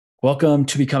Welcome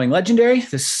to Becoming Legendary.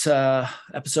 This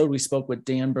episode, we spoke with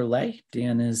Dan Brulé.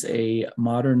 Dan is a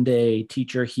modern day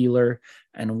teacher, healer,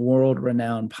 and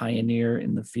world-renowned pioneer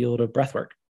in the field of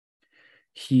breathwork.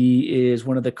 He is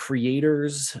one of the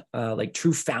creators,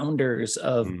 true founders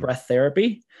of breath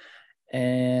therapy,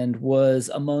 and was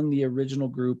among the original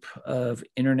group of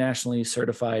internationally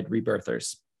certified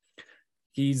rebirthers.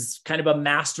 He's kind of a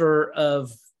master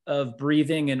of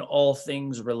breathing and all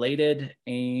things related.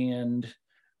 And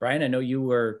Brian, I know you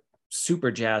were super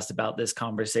jazzed about this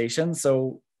conversation.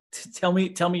 So tell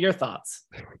me your thoughts.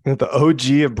 The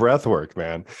OG of breathwork,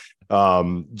 man.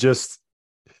 Just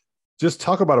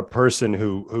talk about a person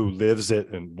who lives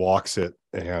it and walks it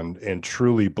and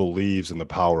truly believes in the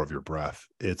power of your breath.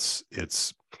 It's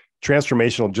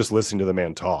transformational just listening to the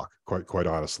man talk, quite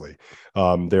honestly.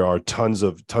 There are tons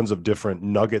of different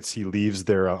nuggets he leaves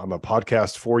there on the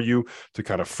podcast for you to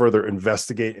kind of further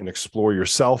investigate and explore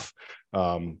yourself.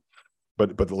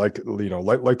 But like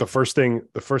the first thing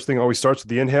always starts with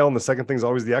the inhale, and the second thing is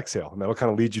always the exhale, and that'll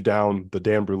kind of lead you down the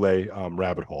Dan Brulé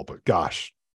rabbit hole. But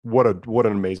gosh, what an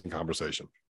amazing conversation.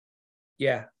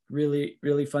 Yeah, really,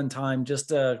 really fun time.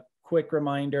 Just a quick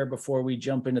reminder before we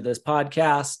jump into this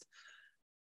podcast,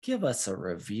 give us a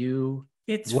review.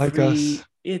 It's like free,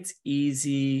 it's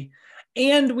easy.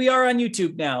 And we are on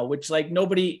YouTube now, which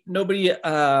nobody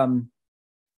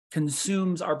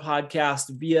consumes our podcast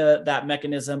via that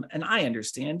mechanism. And I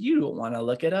understand you don't want to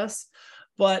look at us,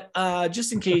 but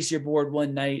just in case you're bored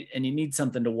one night and you need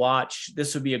something to watch,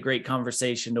 this would be a great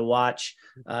conversation to watch.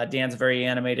 Dan's a very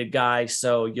animated guy,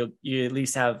 so you at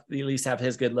least have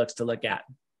his good looks to look at.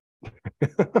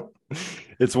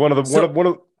 It's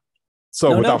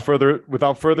without further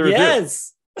ado.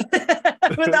 Yes.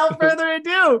 Without further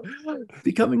ado,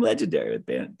 Becoming Legendary with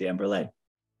Dan Brulé.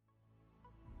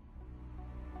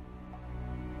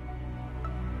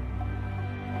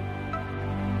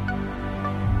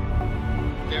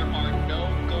 There are no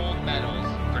gold medals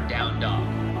for down dog.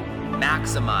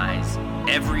 Maximize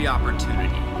every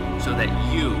opportunity so that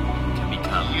you can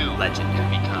become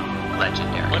legendary.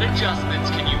 What adjustments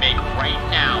can you make right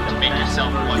now to make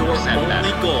yourself 1% Your better?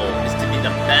 only goal is to be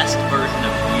the best version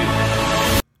of you.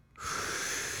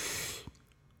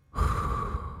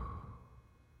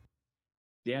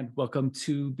 Dan, welcome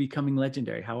to Becoming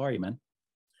Legendary. How are you, man?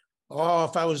 Oh,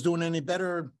 if I was doing any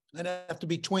better, I'd have to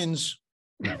be twins.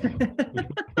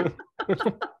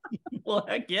 Well,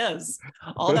 heck yes.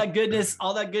 All that goodness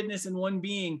in one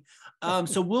being.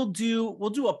 So we'll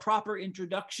do a proper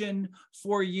introduction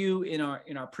for you in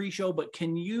our pre-show, but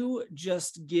can you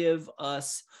just give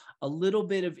us a little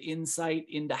bit of insight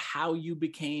into how you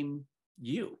became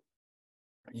you?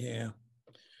 Yeah.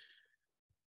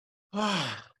 Well,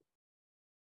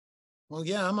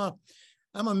 yeah,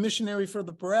 I'm a missionary for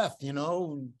the breath,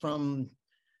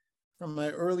 from my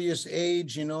earliest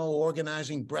age,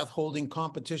 organizing breath holding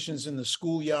competitions in the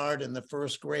schoolyard in the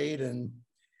first grade, and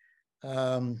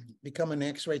become an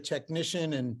X-ray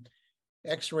technician and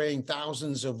X-raying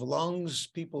thousands of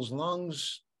people's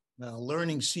lungs,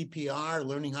 learning CPR,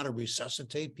 learning how to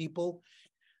resuscitate people,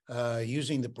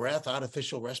 using the breath,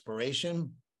 artificial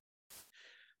respiration.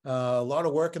 A lot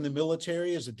of work in the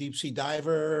military as a deep sea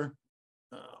diver,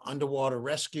 underwater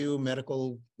rescue,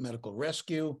 medical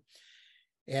rescue.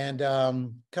 And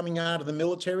coming out of the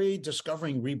military,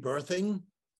 discovering rebirthing,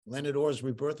 Leonard Orr's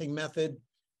rebirthing method.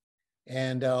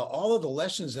 And all of the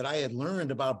lessons that I had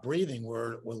learned about breathing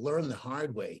were learned the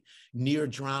hard way, near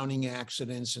drowning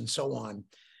accidents and so on.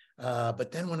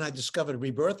 But then when I discovered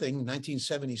rebirthing in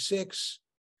 1976,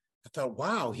 I thought,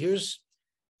 wow, here's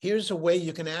a way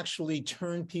you can actually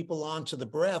turn people onto the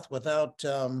breath without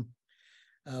the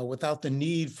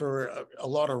need for a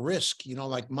lot of risk.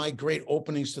 Like my great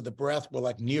openings to the breath were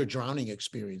like near drowning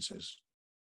experiences.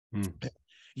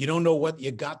 You don't know what you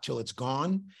got till it's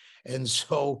gone. And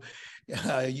so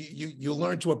you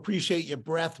learn to appreciate your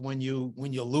breath when you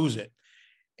lose it.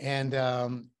 And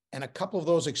a couple of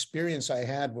those experiences I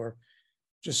had were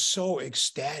just so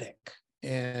ecstatic.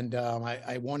 And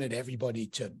I wanted everybody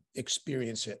to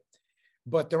experience it.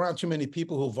 But there aren't too many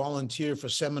people who volunteer for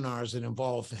seminars that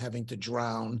involve having to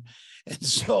drown. And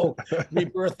so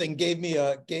rebirthing gave me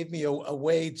a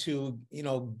way to,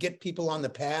 get people on the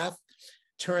path,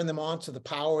 turn them on to the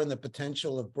power and the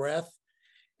potential of breath.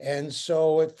 And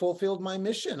so it fulfilled my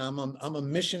mission. I'm a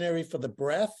missionary for the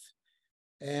breath.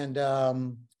 And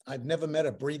I've never met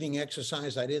a breathing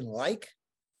exercise I didn't like.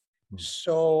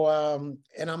 So,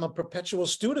 and I'm a perpetual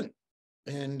student.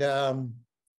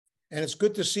 And it's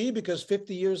good to see, because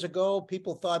 50 years ago,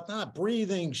 people thought,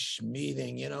 breathing,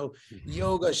 schmeathing,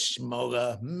 yoga,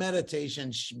 schmoga,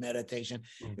 meditation, schmeditation.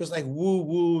 It was like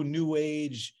woo-woo, new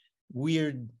age,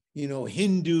 weird,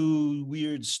 Hindu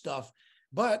weird stuff.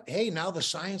 But hey, now the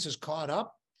science is caught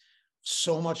up.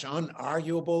 So much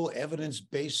unarguable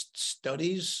evidence-based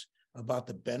studies about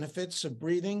the benefits of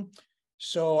breathing.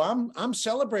 So I'm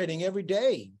celebrating every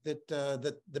day that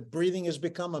the breathing has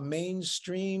become a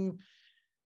mainstream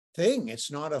thing.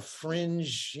 It's not a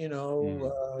fringe,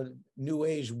 new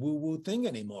age woo-woo thing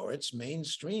anymore. It's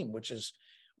mainstream, which is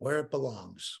where it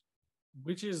belongs.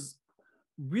 Which is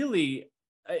really,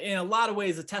 in a lot of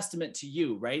ways, a testament to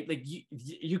you, right? Like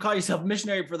you call yourself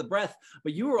missionary for the breath,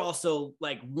 but you were also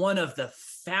like one of the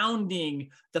founding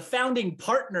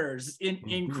partners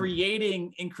in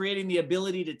creating the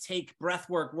ability to take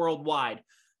breathwork worldwide.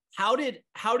 How did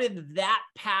that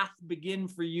path begin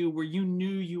for you, where you knew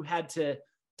you had to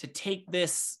take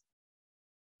this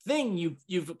thing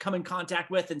you've come in contact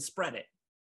with and spread it?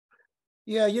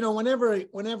 Yeah,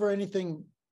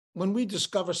 when we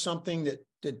discover something that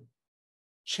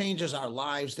changes our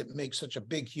lives, that makes such a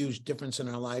big, huge difference in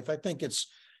our life, I think it's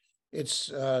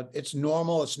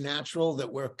normal, it's natural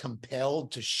that we're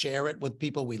compelled to share it with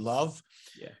people we love.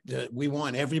 Yeah. We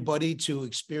want everybody to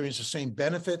experience the same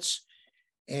benefits.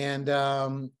 And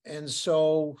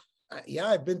so, yeah,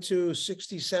 I've been to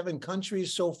 67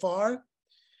 countries so far,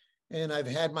 and I've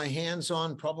had my hands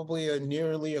on probably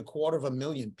nearly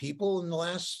 250,000 people in the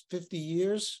last 50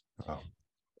 years. Wow.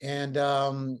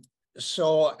 And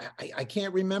so I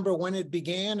can't remember when it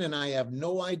began, and I have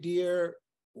no idea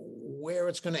where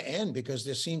it's going to end, because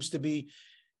there seems to be,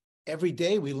 every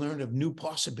day we learn of new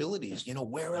possibilities.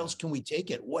 Where else can we take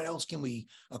it? What else can we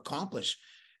accomplish?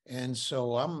 And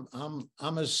so I'm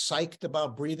as psyched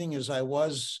about breathing as I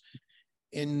was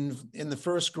in the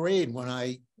first grade when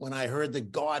I heard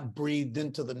that God breathed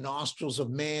into the nostrils of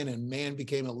man and man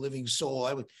became a living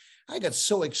soul. I got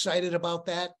so excited about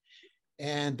that.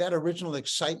 And that original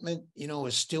excitement,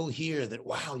 is still here, that,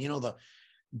 wow,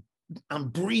 I'm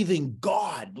breathing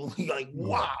God, like,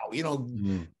 wow,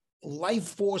 life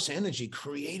force energy,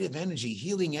 creative energy,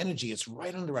 healing energy. It's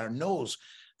right under our nose.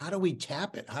 How do we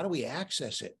tap it? How do we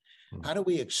access it? How do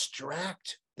we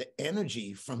extract the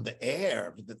energy from the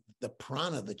air, the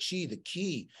prana, the chi, the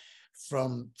ki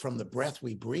from the breath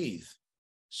we breathe?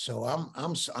 So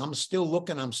I'm still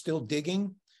looking, I'm still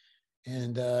digging.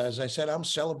 And as I said, I'm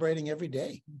celebrating every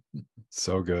day.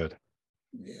 So good.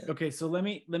 Yeah. Okay, so let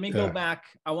me go back.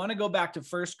 I want to go back to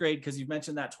first grade, because you've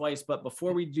mentioned that twice. But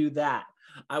before we do that,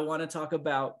 I want to talk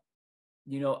about,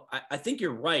 I think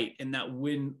you're right in that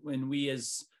when we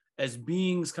as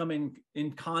beings come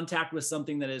in contact with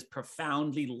something that is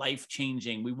profoundly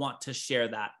life-changing, we want to share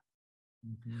that.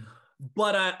 Mm-hmm.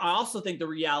 But I also think the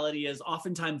reality is,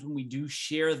 oftentimes when we do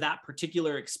share that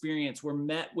particular experience, we're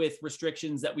met with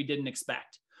restrictions that we didn't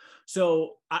expect.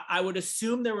 So I would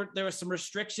assume there were some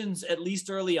restrictions, at least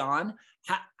early on.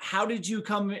 How did you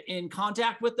come in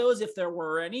contact with those, if there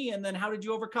were any, and then how did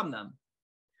you overcome them?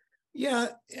 Yeah,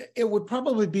 it would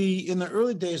probably be, in the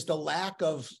early days, the lack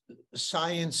of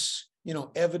science,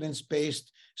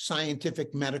 evidence-based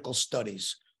scientific medical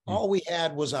studies. All we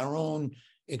had was our own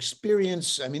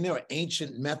experience. I mean, there are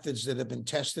ancient methods that have been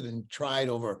tested and tried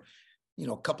over,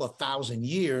 a couple of thousand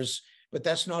years, but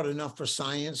that's not enough for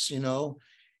science,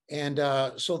 And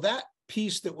so that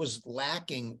piece that was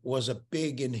lacking was a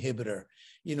big inhibitor.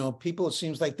 People, it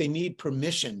seems like they need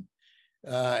permission.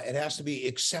 It has to be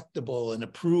acceptable and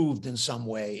approved in some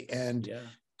way. And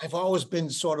I've always been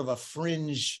sort of a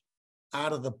fringe,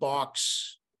 out of the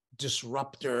box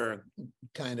disruptor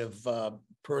kind of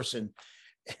person.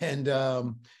 And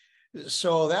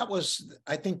so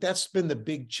I think that's been the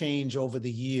big change over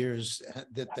the years,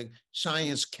 that the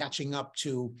science catching up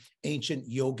to ancient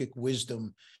yogic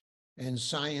wisdom, and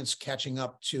science catching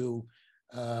up to,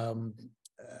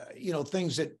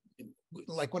 things that,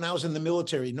 like when I was in the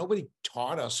military, nobody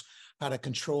taught us how to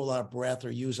control our breath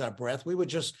or use our breath. We were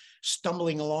just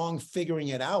stumbling along, figuring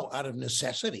it out of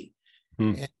necessity.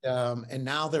 And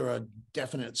now there are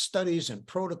definite studies and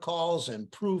protocols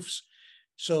and proofs.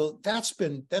 So that's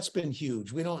been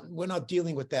huge. We're not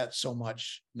dealing with that so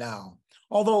much now.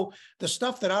 Although the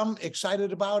stuff that I'm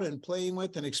excited about and playing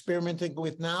with and experimenting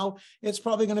with now, it's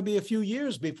probably going to be a few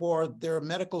years before there are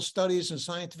medical studies and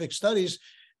scientific studies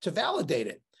to validate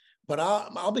it. But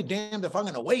I'll be damned if I'm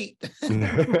going to wait.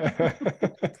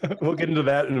 We'll get into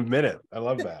that in a minute. I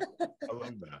love that.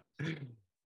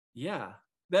 Yeah.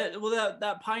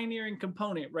 That pioneering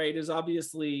component, right, is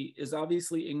obviously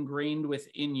ingrained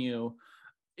within you.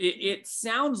 It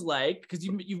sounds like, because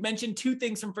you've mentioned two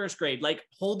things from first grade, like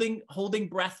holding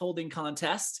breath, holding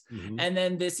contest, and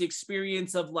then this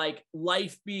experience of like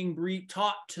life being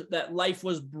taught that life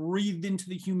was breathed into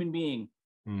the human being.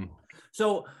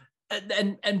 So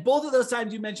and both of those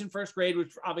times you mentioned first grade,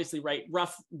 which obviously, right,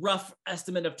 rough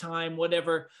estimate of time,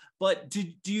 whatever. But do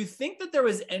you think that there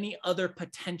was any other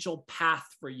potential path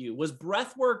for you? Was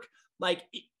breath work like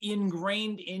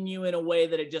ingrained in you in a way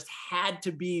that it just had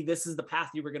to be, this is the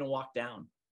path you were going to walk down?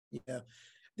 Yeah.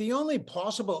 The only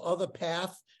possible other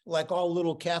path, like all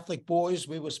little Catholic boys,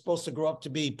 we were supposed to grow up to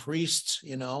be priests,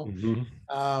 you know.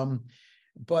 Mm-hmm.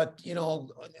 But, you know,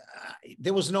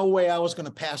 there was no way I was going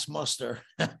to pass muster.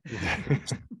 I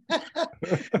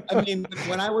mean,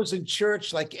 when I was in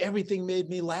church, like everything made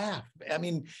me laugh. I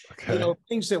mean, you know,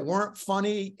 things that weren't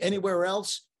funny anywhere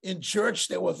else, in church,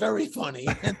 they were very funny.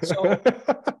 And so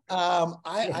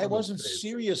I wasn't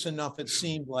serious enough, it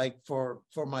seemed like, for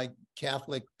my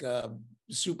Catholic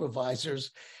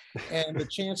supervisors. And the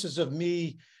chances of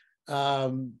me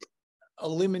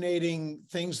eliminating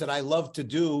things that I love to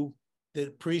do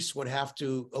that priests would have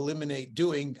to eliminate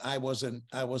doing, I wasn't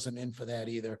in for that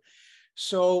either.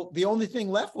 So the only thing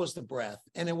left was the breath,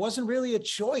 and it wasn't really a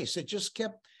choice. It just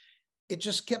kept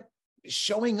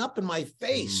showing up in my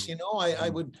face. You know,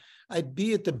 I'd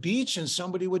be at the beach and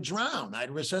somebody would drown. I'd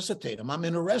resuscitate them. I'm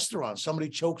in a restaurant, somebody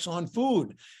chokes on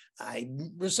food, I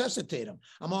resuscitate them.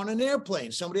 I'm on an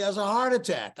airplane, somebody has a heart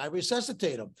attack, I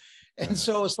resuscitate them. And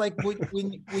so it's like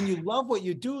when you love what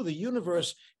you do, the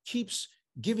universe keeps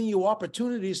giving you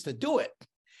opportunities to do it.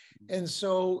 And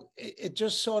so it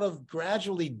just sort of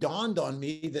gradually dawned on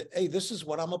me that, hey, this is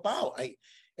what I'm about.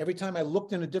 Every time I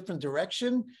looked in a different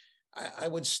direction, I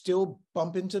would still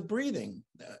bump into breathing.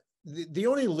 The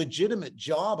only legitimate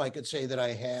job I could say that I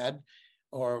had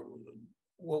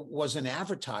was in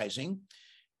advertising.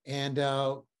 And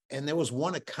there was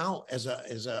one account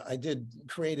I did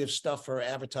creative stuff for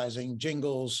advertising,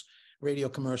 jingles, radio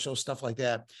commercials, stuff like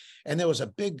that. And there was a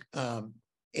big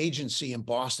agency in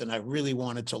Boston. I really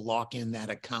wanted to lock in that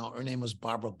account. Her name was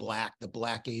Barbara Black, the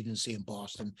Black agency in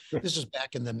Boston. This is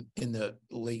back in the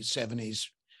late 70s.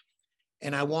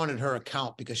 And I wanted her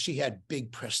account because she had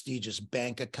big prestigious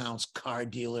bank accounts, car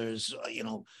dealers, you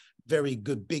know, very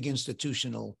good, big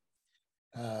institutional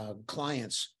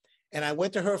clients. And I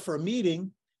went to her for a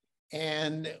meeting,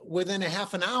 and within a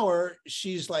half an hour,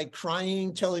 she's like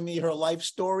crying, telling me her life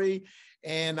story,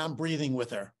 and I'm breathing with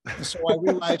her. And so I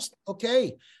realized,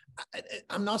 okay,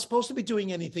 I'm not supposed to be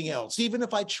doing anything else. Even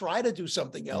if I try to do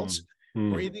something else,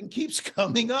 breathing keeps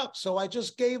coming up. So I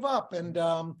just gave up. And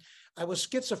I was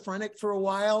schizophrenic for a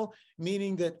while,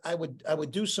 meaning that I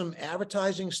would do some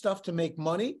advertising stuff to make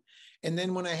money. And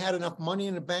then when I had enough money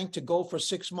in the bank to go for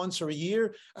 6 months or a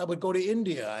year, I would go to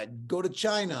India, I'd go to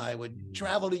China, I would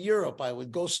travel to Europe, I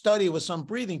would go study with some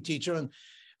breathing teacher, and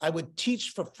I would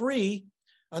teach for free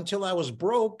until I was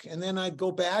broke. And then I'd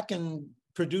go back and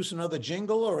produce another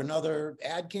jingle or another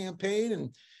ad campaign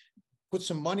and put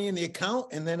some money in the account.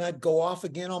 And then I'd go off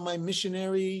again on my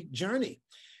missionary journey.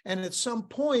 And at some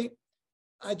point,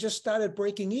 I just started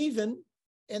breaking even.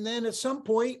 And then at some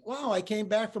point, wow, I came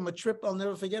back from a trip. I'll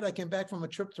never forget. I came back from a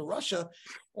trip to Russia,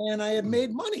 and I had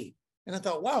made money. And I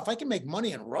thought, wow, if I can make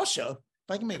money in Russia,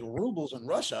 if I can make rubles in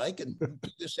Russia, I can do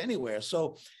this anywhere.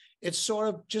 So it sort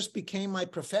of just became my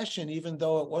profession, even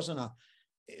though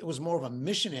it was more of a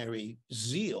missionary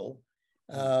zeal.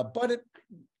 But it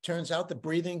turns out that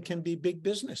breathing can be big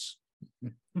business.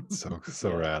 So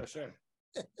rad. Sure.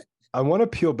 I want to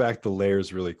peel back the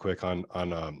layers really quick on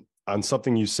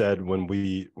something you said when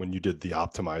you did the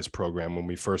Optimize program, when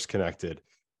we first connected.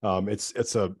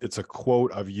 It's a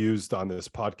quote I've used on this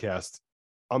podcast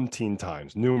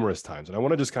numerous times. And I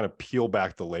want to just kind of peel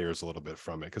back the layers a little bit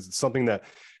from it, because it's something that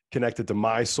connected to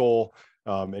my soul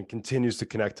and continues to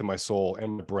connect to my soul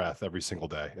and my breath every single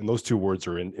day. And those two words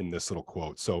are in this little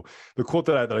quote. So the quote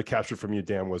that I captured from you,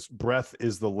 Dan, was breath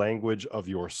is the language of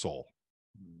your soul.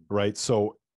 Right.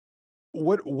 So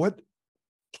what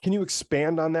can you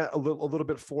expand on that a little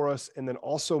bit for us? And then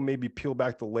also maybe peel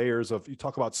back the layers of, you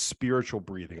talk about spiritual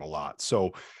breathing a lot.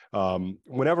 So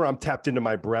whenever I'm tapped into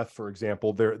my breath, for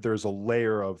example, there's a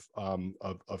layer of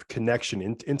connection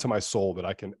into my soul that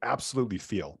I can absolutely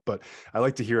feel. But I'd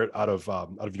like to hear it out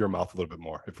of your mouth a little bit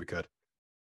more, if we could.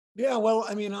 Yeah, well,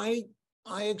 I mean, I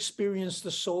experience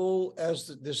the soul as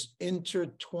this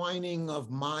intertwining of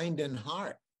mind and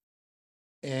heart.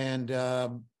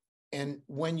 And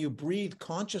when you breathe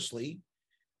consciously,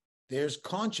 there's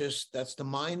conscious, that's the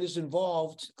mind is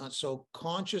involved. So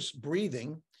conscious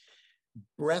breathing,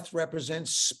 breath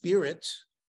represents spirit.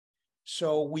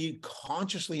 So we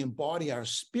consciously embody our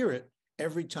spirit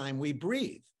every time we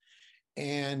breathe.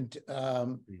 And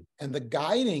the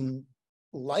guiding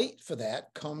light for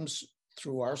that comes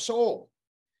through our soul.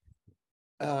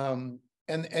 And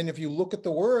if you look at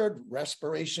the word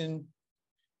respiration,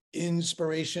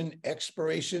 inspiration,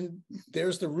 expiration.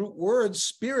 There's the root word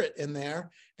spirit in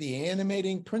there, the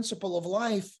animating principle of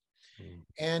life.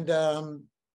 And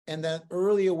that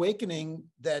early awakening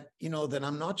that, that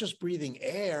I'm not just breathing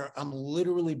air, I'm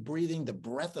literally breathing the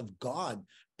breath of God,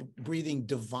 breathing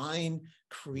divine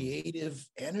creative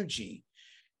energy.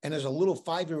 And as a little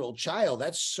 5-year-old child,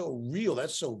 that's so real,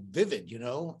 that's so vivid,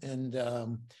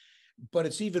 and but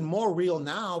it's even more real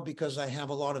now because I have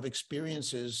a lot of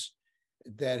experiences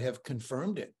that have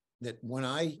confirmed it, that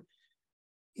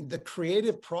the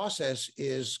creative process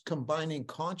is combining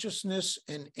consciousness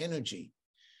and energy.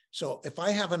 So if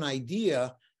I have an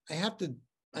idea,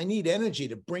 I need energy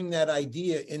to bring that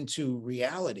idea into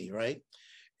reality, right?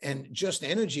 And just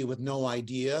energy with no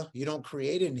idea, you don't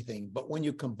create anything. But when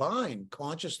you combine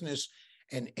consciousness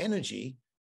and energy,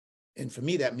 and for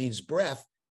me, that means breath,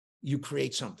 you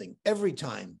create something every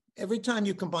time. Every time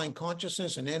you combine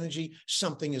consciousness and energy,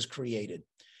 something is created.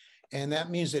 And that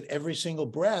means that every single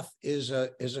breath is a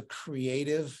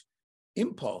creative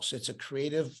impulse. It's a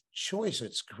creative choice.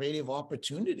 It's creative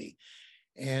opportunity.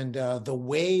 And the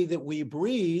way that we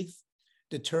breathe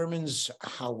determines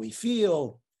how we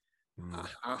feel,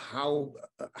 how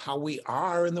we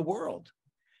are in the world.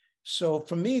 So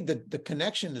for me, the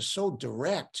connection is so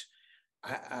direct.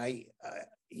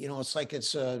 It's like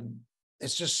it's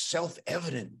just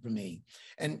self-evident for me.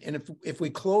 And if we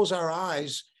close our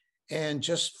eyes and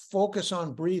just focus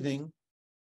on breathing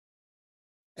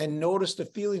and notice the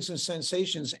feelings and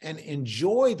sensations and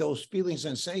enjoy those feelings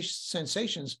and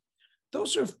sensations,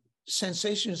 those are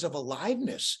sensations of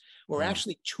aliveness. We're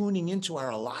actually tuning into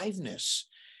our aliveness.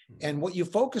 And what you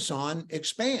focus on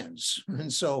expands.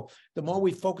 And so the more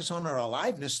we focus on our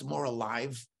aliveness, the more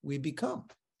alive we become.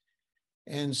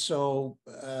 And so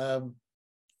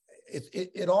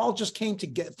it all just came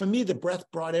together. For me, the breath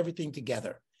brought everything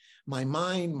together. My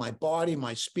mind, my body,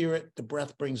 my spirit, the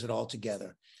breath brings it all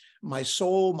together. My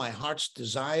soul, my heart's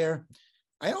desire.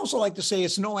 I also like to say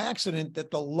it's no accident that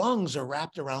the lungs are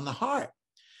wrapped around the heart.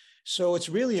 So it's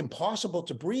really impossible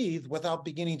to breathe without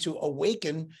beginning to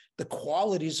awaken the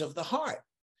qualities of the heart,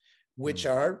 which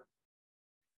are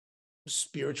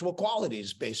spiritual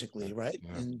qualities, basically, right?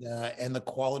 Yeah. And the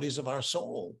qualities of our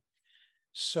soul.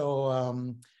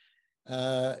 So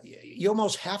you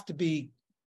almost have to be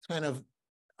kind of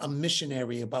a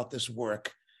missionary about this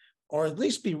work, or at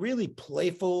least be really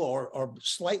playful or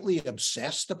slightly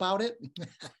obsessed about it,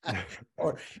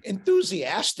 or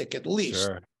enthusiastic at least.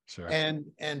 Sure. And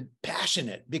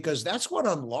passionate, because that's what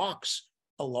unlocks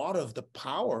a lot of the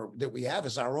power that we have,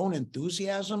 is our own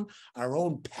enthusiasm, our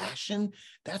own passion.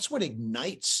 That's what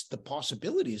ignites the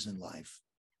possibilities in life.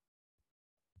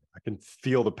 I can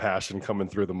feel the passion coming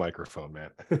through the microphone, man.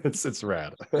 It's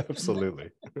rad. Absolutely.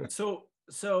 So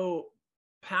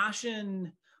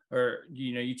passion, or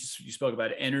you spoke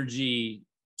about energy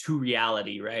to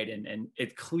reality, right? And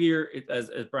it's clear, as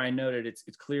Brian noted, it's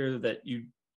clear that you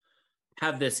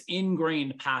have this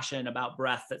ingrained passion about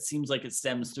breath that seems like it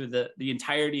stems through the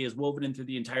entirety, is woven in through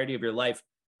the entirety of your life.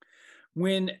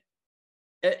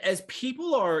 As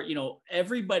people are,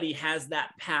 everybody has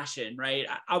that passion, right?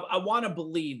 I want to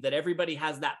believe that everybody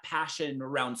has that passion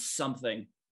around something.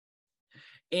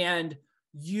 And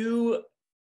you,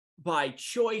 by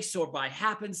choice or by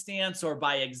happenstance or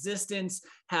by existence,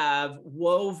 have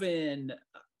woven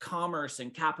commerce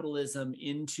and capitalism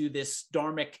into this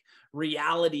dharmic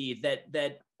reality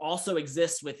that also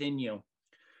exists within you.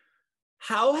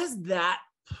 How has that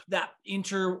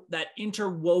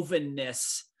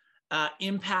interwovenness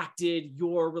impacted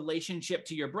your relationship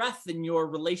to your breath and your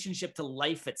relationship to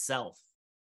life itself?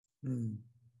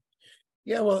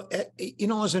 Yeah, well,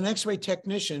 as an X-ray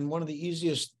technician, one of the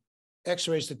easiest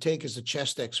X-rays to take is the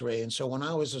chest X-ray. And so when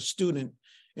I was a student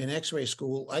in X-ray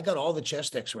school, I got all the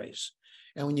chest X-rays.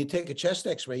 And when you take a chest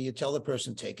X-ray, you tell the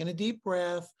person, take in a deep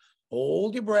breath,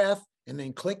 hold your breath, and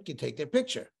then click, you take their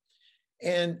picture.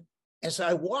 And as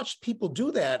I watched people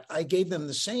do that, I gave them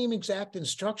the same exact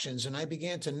instructions, and I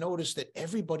began to notice that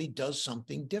everybody does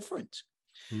something different.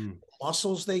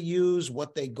 Muscles they use,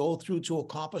 what they go through to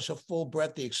accomplish a full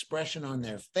breath, the expression on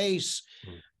their face.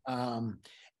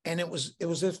 And it was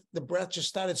as if the breath just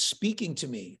started speaking to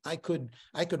me. I could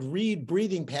read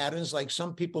breathing patterns like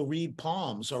some people read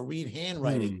palms or read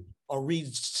handwriting or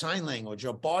read sign language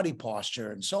or body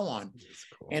posture and so on.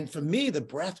 Cool. And for me, the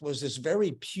breath was this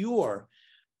very pure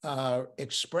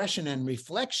expression and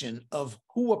reflection of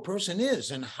who a person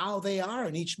is and how they are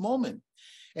in each moment.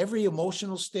 Every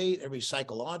emotional state, every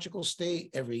psychological state,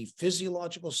 every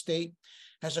physiological state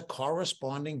has a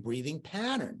corresponding breathing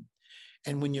pattern.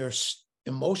 And when your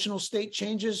emotional state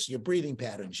changes, your breathing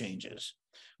pattern changes.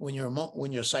 When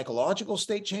your psychological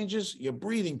state changes, your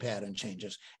breathing pattern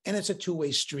changes, and it's a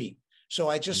two-way street. So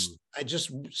I just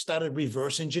started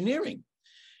reverse engineering.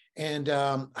 And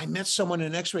I met someone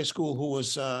in X-ray school who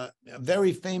was a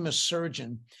very famous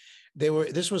surgeon.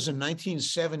 This was in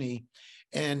 1970,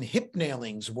 and hip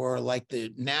nailings were like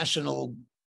the national.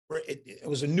 It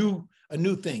was a new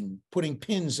thing, putting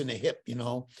pins in the hip,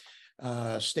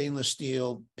 stainless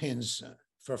steel pins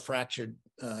for fractured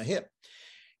hip.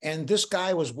 And this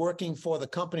guy was working for the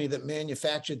company that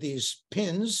manufactured these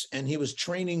pins, and he was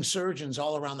training surgeons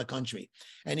all around the country.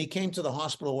 And he came to the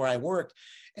hospital where I worked,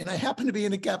 and I happened to be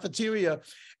in the cafeteria,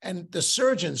 and the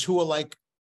surgeons, who were like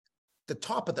the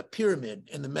top of the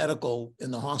pyramid in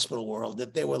the hospital world,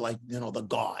 that they were like, the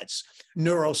gods,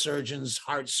 neurosurgeons,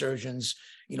 heart surgeons,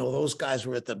 those guys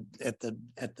were at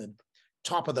the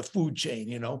top of the food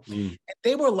chain, And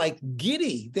they were like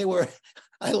giddy.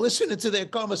 I listened to their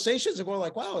conversations and we're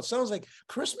like, wow, it sounds like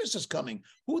Christmas is coming.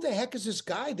 Who the heck is this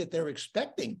guy that they're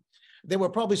expecting? They were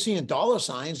probably seeing dollar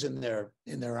signs in their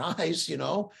eyes,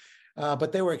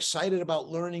 but they were excited about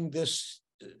learning this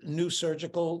new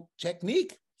surgical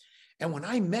technique. And when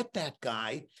I met that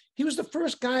guy, he was the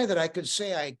first guy that I could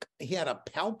say he had a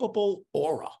palpable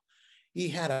aura. He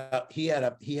had a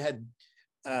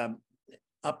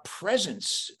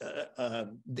presence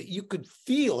that you could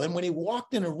feel. And when he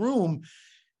walked in a room,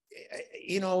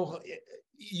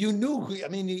 you knew,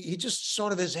 he just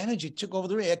sort of, his energy took over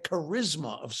the room, a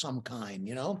charisma of some kind,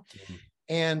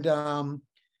 Mm-hmm.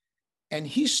 And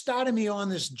he started me on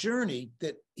this journey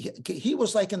that he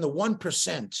was like in the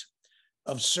 1%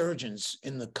 of surgeons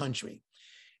in the country.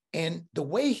 And the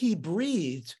way he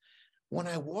breathed, when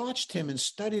I watched him and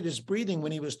studied his breathing,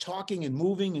 when he was talking and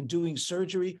moving and doing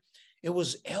surgery, it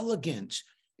was elegant.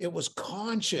 It was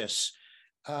conscious.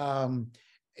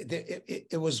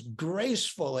 It was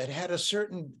graceful. It had a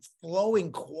certain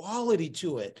flowing quality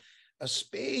to it, a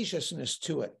spaciousness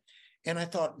to it. And I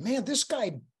thought, man, this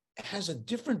guy has a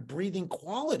different breathing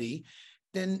quality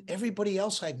than everybody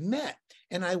else I've met.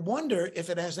 And I wonder if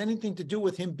it has anything to do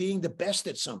with him being the best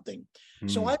at something.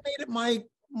 So I made it my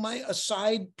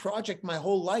aside project my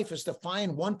whole life is to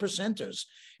find 1%ers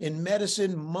in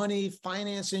medicine, money,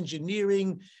 finance,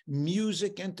 engineering,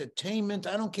 music, entertainment.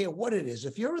 I don't care what it is.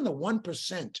 If you're in the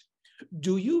 1%,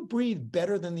 do you breathe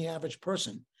better than the average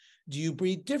person? Do you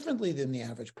breathe differently than the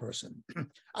average person?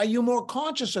 Are you more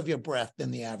conscious of your breath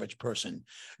than the average person?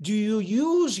 Do you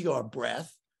use your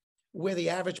breath where the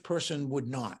average person would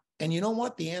not? And you know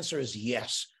what? The answer is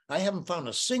yes. I haven't found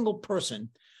a single person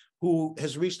who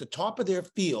has reached the top of their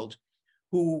field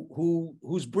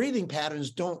whose breathing patterns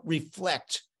don't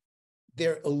reflect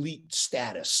their elite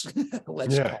status.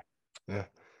 Let's go. Yeah.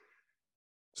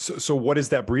 So what is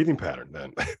that breathing pattern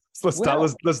then? Let's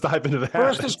dive into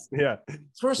that.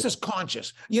 First is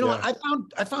conscious.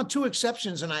 I found two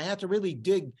exceptions, and I had to really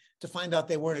dig to find out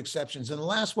they weren't exceptions. And the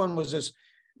last one was this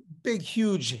big,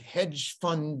 huge hedge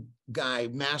fund guy,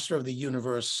 master of the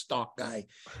universe stock guy,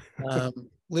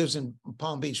 lives in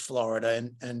Palm Beach, Florida,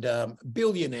 and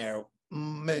billionaire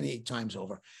many times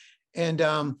over. And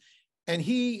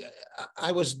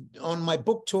I was on my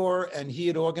book tour, and he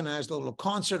had organized a little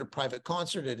concert, a private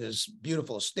concert at his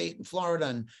beautiful estate in Florida.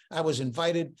 And I was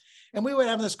invited, and we were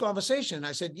having this conversation. And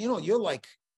I said, you're like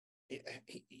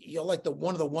the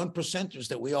one of the 1%ers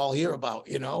that we all hear about,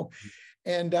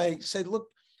 And I said, look,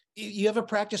 you ever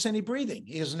practice any breathing?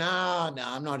 He goes, no,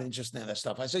 I'm not interested in that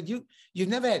stuff. I said, you've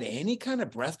never had any kind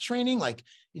of breath training, like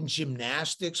in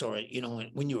gymnastics or,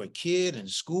 when you were a kid in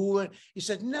school? He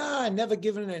said, no, I never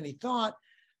given it any thought.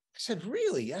 I said,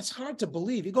 really? That's hard to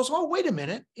believe. He goes, oh, wait a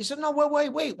minute. He said, no,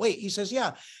 wait. He says,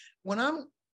 yeah, when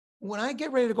I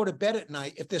get ready to go to bed at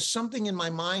night, if there's something in my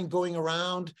mind going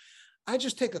around, I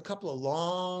just take a couple of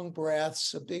long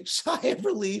breaths, a big sigh of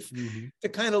relief to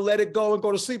kind of let it go and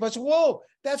go to sleep. I said, whoa,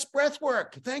 that's breath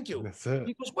work. Thank you. That's it.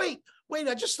 He goes, wait,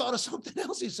 I just thought of something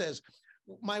else. He says,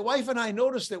 my wife and I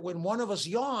noticed that when one of us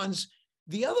yawns,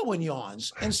 the other one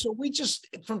yawns. And so we just,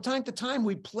 from time to time,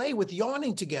 we play with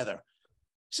yawning together.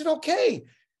 I said, okay,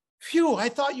 phew, I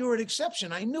thought you were an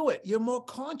exception. I knew it. You're more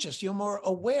conscious. You're more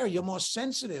aware. You're more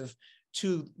sensitive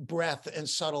to breath and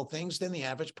subtle things than the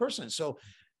average person. So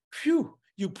phew,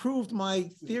 you proved my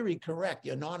theory correct.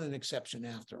 You're not an exception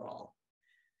after all.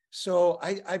 So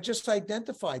I just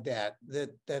identified that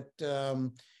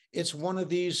it's one of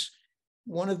these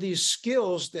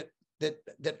skills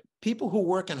that people who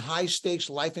work in high stakes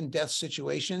life and death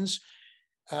situations,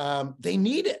 they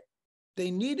need it. They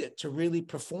need it to really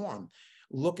perform.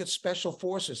 Look at special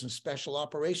forces and special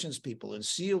operations people and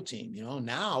SEAL team.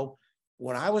 Now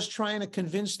what I was trying to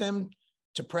convince them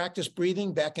to practice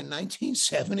breathing back in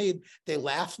 1970, they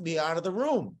laughed me out of the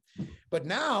room. But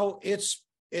now it's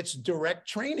direct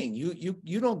training.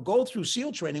 You don't go through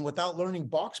SEAL training without learning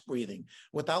box breathing,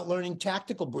 without learning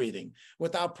tactical breathing,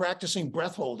 without practicing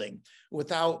breath holding,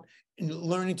 without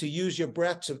learning to use your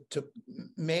breath to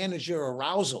manage your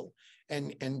arousal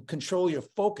and control your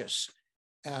focus.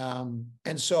 And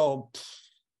so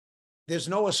there's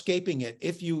no escaping it.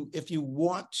 If you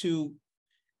want to,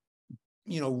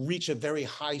 reach a very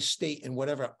high state in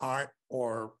whatever art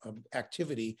or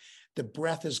activity, the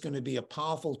breath is going to be a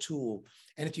powerful tool.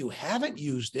 And if you haven't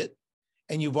used it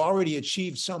and you've already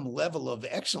achieved some level of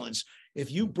excellence,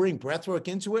 if you bring breathwork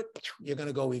into it, you're going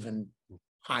to go even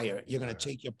higher. You're going to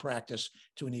take your practice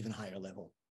to an even higher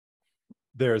level.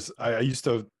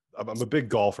 I'm a big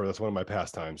golfer. That's one of my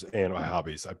pastimes and my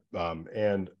hobbies.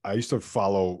 And I used to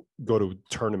go to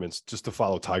tournaments just to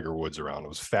follow Tiger Woods around. I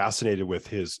was fascinated with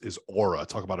his aura.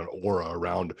 Talk about an aura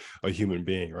around a human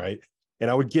being, right? And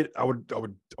I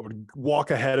would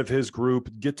walk ahead of his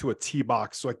group, get to a tee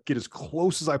box so I could get as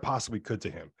close as I possibly could to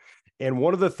him. And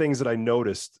one of the things that I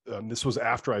noticed, this was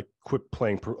after I quit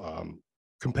playing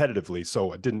competitively,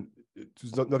 so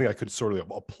there's nothing I could sort of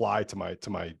apply to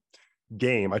my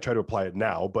game. I try to apply it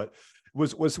now, but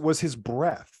was his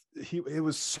breath. It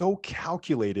was so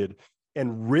calculated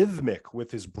and rhythmic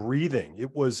with his breathing.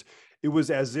 It was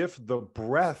as if the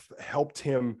breath helped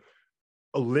him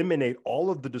eliminate all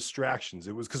of the distractions.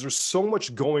 It was because there's so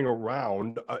much going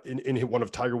around in one of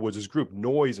Tiger Woods' group,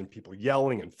 noise and people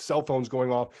yelling and cell phones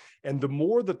going off. And the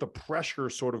more that the pressure,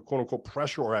 sort of quote unquote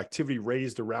pressure or activity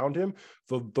raised around him,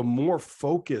 the more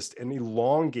focused and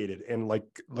elongated and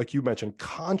like you mentioned,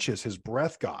 conscious his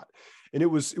breath got. And it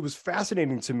was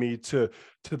fascinating to me to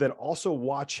then also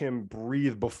watch him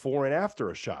breathe before and after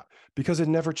a shot, because it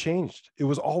never changed. It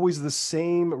was always the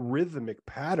same rhythmic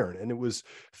pattern. And it was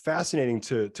fascinating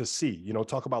to see,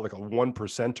 talk about like a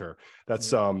 1%er.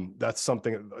 That's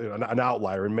something, an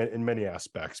outlier in many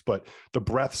aspects, but the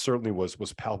breath certainly was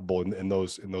palpable in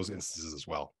those instances as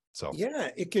well. So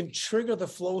yeah, it can trigger the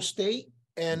flow state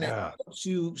and it helps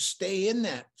you stay in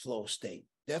that flow state.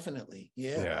 Definitely.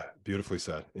 Yeah. Yeah. Beautifully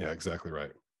said. Yeah, exactly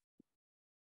right.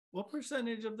 What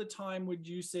percentage of the time would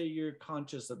you say you're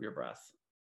conscious of your breath?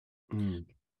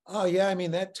 Oh yeah. I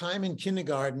mean, that time in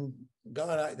kindergarten,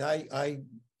 God, I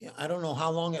don't know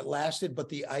how long it lasted, but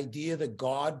the idea that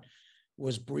God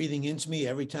was breathing into me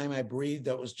every time I breathed,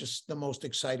 that was just the most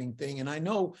exciting thing. And I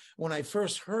know when I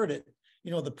first heard it,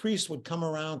 the priest would come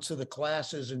around to the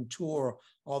classes and tour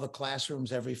all the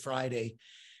classrooms every Friday.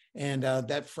 And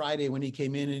that Friday when he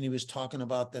came in and he was talking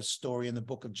about that story in the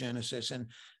book of Genesis, and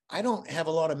I don't have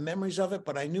a lot of memories of it,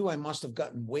 but I knew I must have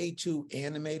gotten way too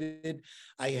animated.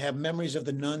 I have memories of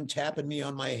the nun tapping me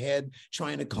on my head,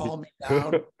 trying to calm me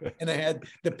down. And I had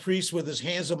the priest with his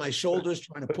hands on my shoulders,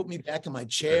 trying to put me back in my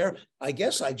chair. I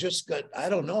guess I just got, I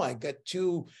got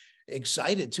too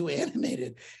excited, too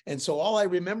animated. And so all I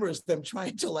remember is them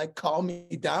trying to calm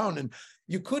me down, and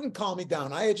you couldn't calm me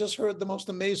down. I had just heard the most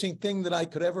amazing thing that I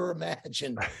could ever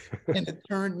imagine. And it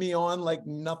turned me on like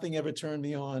nothing ever turned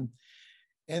me on.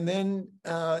 And then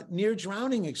near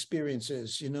drowning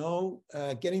experiences,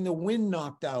 getting the wind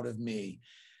knocked out of me.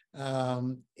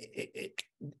 It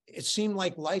seemed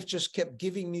like life just kept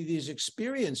giving me these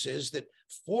experiences that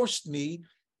forced me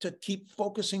to keep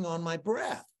focusing on my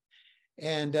breath.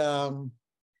 And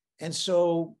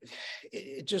so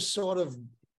it just sort of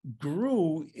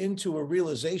grew into a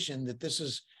realization that this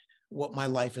is what my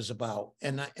life is about.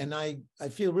 And I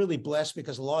feel really blessed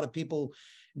because a lot of people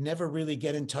never really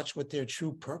get in touch with their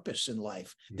true purpose in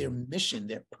life, their mission,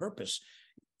 their purpose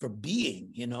for being,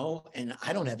 and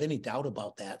I don't have any doubt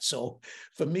about that. So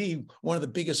for me, one of the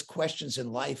biggest questions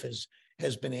in life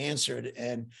has been answered,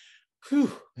 and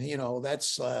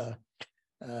that's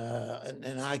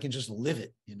and I can just live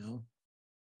it,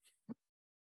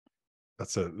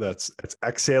 It's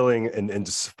exhaling and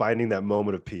just finding that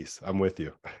moment of peace. I'm with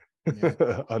you.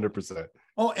 100%.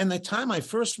 Oh, and the time I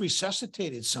first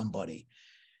resuscitated somebody,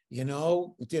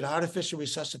 did artificial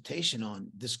resuscitation on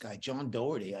this guy, John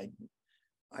Doherty.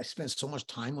 I spent so much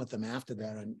time with him after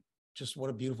that, and just what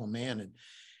a beautiful man. And,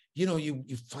 you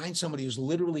find somebody who's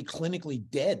literally clinically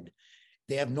dead.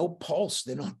 They have no pulse.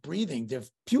 They're not breathing. Their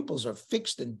pupils are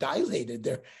fixed and dilated.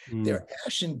 They're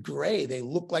ashen gray. They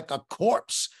look like a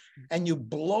corpse. And you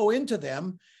blow into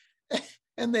them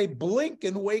and they blink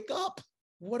and wake up.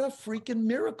 What a freaking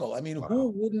miracle. I mean, Who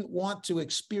wouldn't want to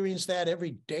experience that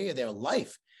every day of their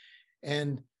life?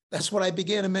 And that's what I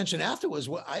began to mention afterwards.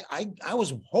 I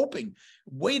was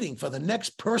waiting for the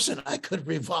next person I could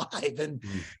revive. And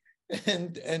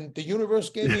the universe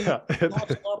gave me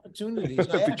lots of opportunities.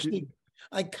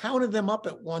 I counted them up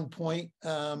at one point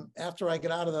after I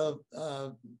got out of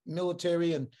the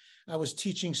military, and I was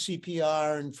teaching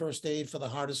CPR and first aid for the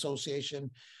Heart Association.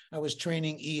 I was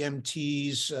training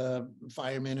EMTs,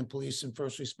 firemen and police and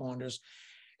first responders.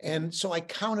 And so I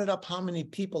counted up how many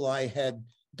people I had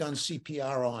done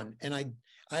CPR on. And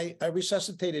I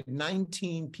resuscitated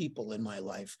 19 people in my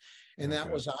life. And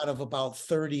that was out of about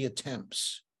 30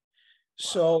 attempts.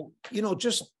 So, you know,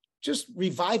 just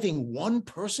reviving one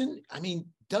person, I mean,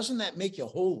 doesn't that make your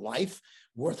whole life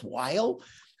worthwhile?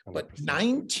 100%. But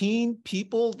 19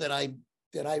 people that I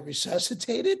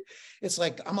resuscitated, it's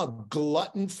like I'm a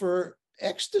glutton for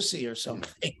ecstasy or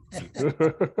something.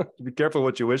 Be careful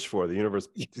what you wish for. The universe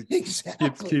keeps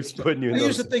putting you in those situations. I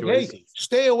used to think, hey,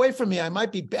 stay away from me. I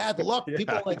might be bad luck.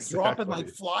 People are like dropping like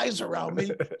flies around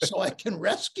me so I can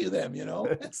rescue them, you know?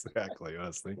 Exactly. I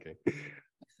was thinking.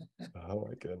 Oh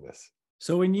my goodness.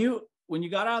 So when you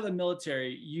got out of the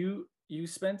military, you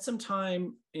spent some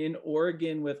time in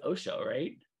Oregon with Osho,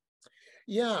 right?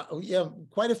 Yeah.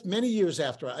 Many years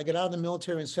after I got out of the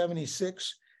military in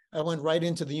 1976, I went right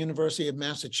into the University of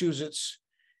Massachusetts,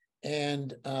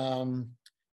 and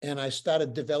I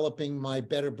started developing my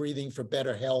Better Breathing for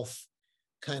Better Health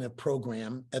kind of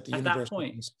program at the University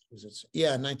of Massachusetts.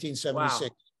 Yeah, 1976.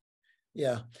 Wow.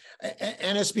 Yeah,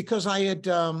 and it's because I had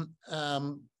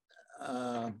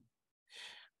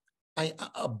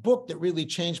a book that really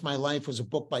changed my life was a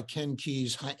book by Ken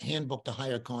Keyes, Handbook to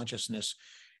Higher Consciousness.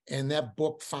 And that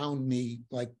book found me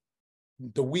like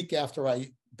the week after I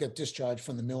got discharged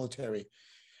from the military.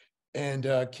 And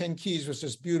Ken Keyes was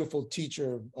this beautiful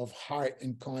teacher of heart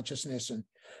and consciousness. And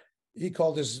he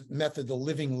called his method the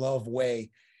Living Love Way.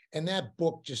 And that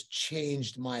book just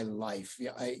changed my life.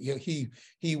 He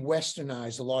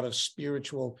westernized a lot of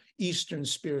Eastern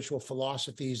spiritual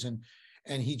philosophies, and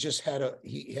he just had a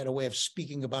way of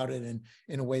speaking about it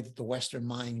in a way that the Western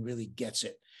mind really gets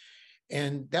it.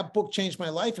 And that book changed my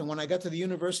life. And when I got to the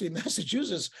University of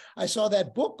Massachusetts, I saw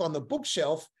that book on the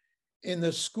bookshelf in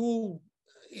the school.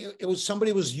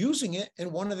 Somebody was using it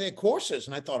in one of their courses.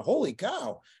 And I thought, holy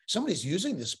cow, somebody's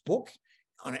using this book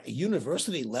on a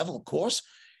university level course.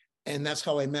 And that's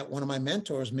how I met one of my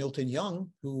mentors, Milton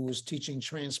Young, who was teaching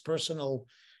transpersonal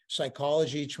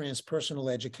psychology, transpersonal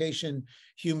education,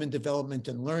 human development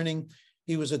and learning.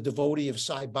 He was a devotee of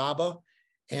Sai Baba,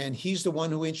 and he's the one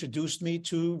who introduced me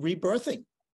to rebirthing.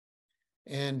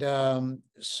 And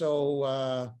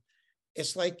so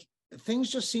it's like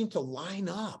things just seem to line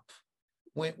up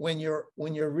when you're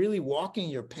really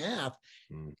walking your path.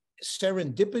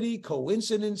 Serendipity,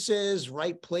 coincidences,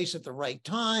 right place at the right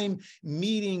time,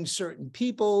 meeting certain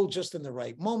people just in the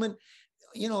right moment.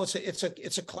 You know,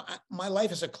 my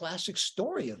life is a classic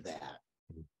story of that.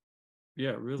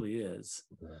 Yeah, it really is.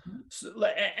 So,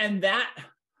 and that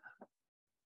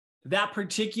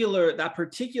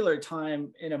particular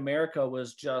time in America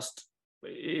was just,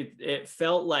 it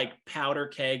felt like powder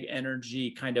keg energy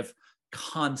kind of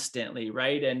constantly,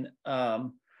 right? And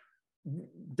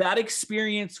that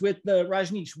experience with the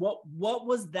Rajneesh, what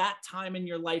was that time in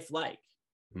your life like?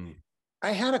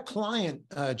 I had a client,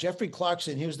 Jeffrey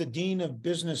Clarkson. He was the dean of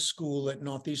business school at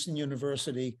Northeastern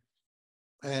University,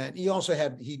 and he also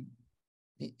had he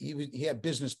had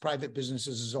private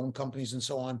businesses, his own companies, and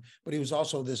so on. But he was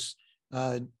also the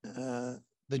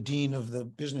dean of the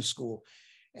business school,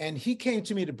 and he came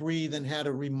to me to breathe and had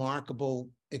a remarkable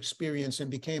experience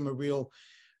and became a real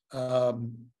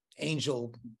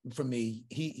angel for me.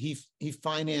 He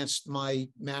financed my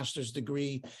master's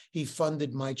degree. He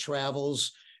funded my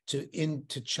travels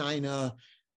into China,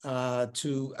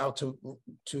 to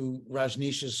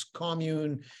Rajneesh's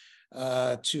commune.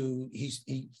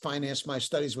 He financed my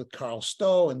studies with Carl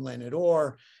Stowe and Leonard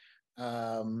Orr,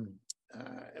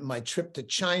 my trip to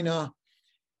China,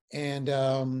 and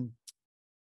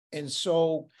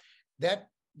so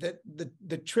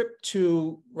the trip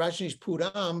to Rajneesh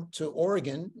Pudam, to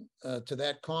Oregon, to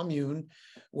that commune,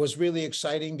 was really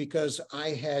exciting because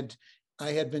I had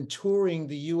been touring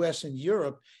the US and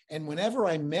Europe, and whenever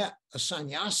I met a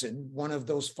sannyasin, one of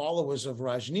those followers of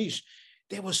Rajneesh,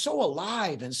 they were so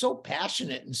alive and so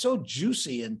passionate and so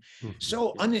juicy and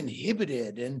so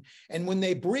uninhibited. And when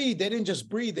they breathed, they didn't just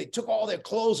breathe, they took all their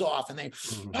clothes off and they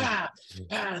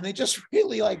and they just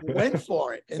really like went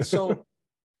for it. And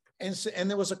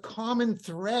there was a common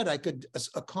thread, a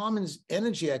common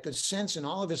energy I could sense in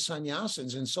all of his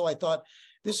sannyasins. And so I thought,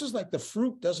 this is like the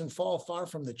fruit doesn't fall far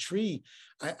from the tree.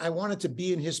 I wanted to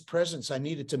be in his presence. I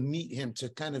needed to meet him to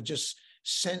kind of just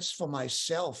sense for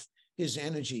myself his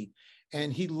energy.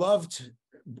 And he loved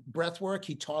breathwork.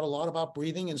 He taught a lot about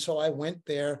breathing. And so I went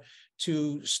there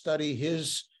to study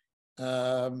his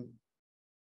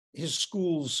his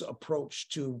school's approach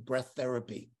to breath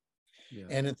therapy. Yeah.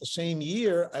 And at the same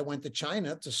year, I went to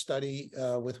China to study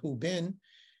with Hu Bin,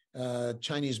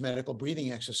 Chinese medical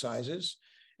breathing exercises.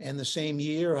 And the same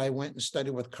year, I went and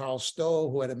studied with Carl Stowe,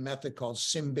 who had a method called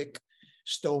Simbic,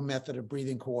 Stowe method of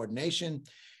breathing coordination.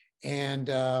 And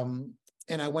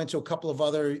I went to a couple of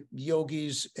other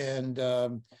yogis and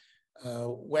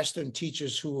Western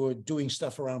teachers who were doing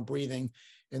stuff around breathing.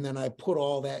 And then I put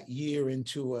all that year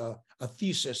into a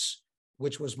thesis,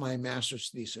 which was my master's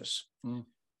thesis. Mm.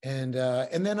 And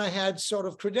then I had sort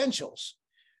of credentials.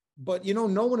 But, you know,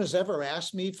 no one has ever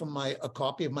asked me for a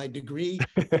copy of my degree,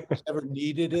 ever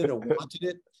needed it or wanted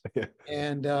it. Yeah.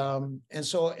 And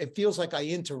so it feels like I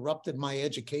interrupted my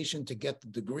education to get the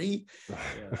degree.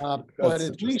 That's But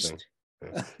at least, interesting.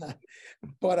 Yeah.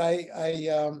 but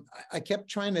I kept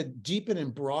trying to deepen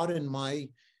and broaden my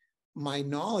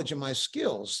knowledge and my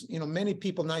skills. You know, many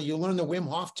people now, you learn the Wim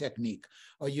Hof technique,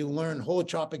 or you learn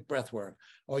holotropic breath work,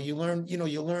 or you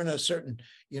learn a certain,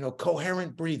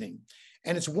 coherent breathing.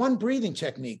 And it's one breathing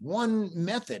technique, one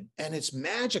method, and it's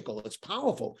magical, it's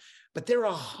powerful. But there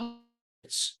are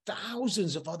hundreds,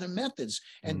 thousands of other methods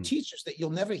and teachers that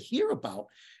you'll never hear about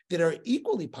that are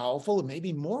equally powerful and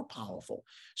maybe more powerful.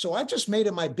 So I just made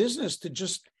it my business to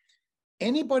just,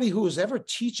 anybody who was ever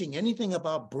teaching anything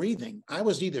about breathing, I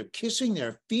was either kissing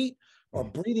their feet or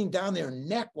breathing down their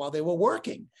neck while they were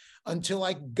working until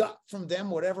I got from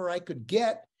them whatever I could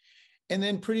get. And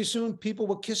then pretty soon people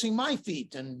were kissing my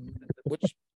feet, and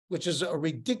which is a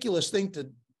ridiculous thing to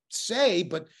say,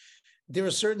 but there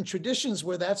are certain traditions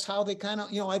where that's how they kind of,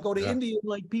 I go to India,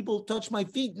 like people touch my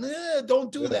feet. Nah, don't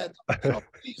do that.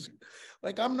 Please.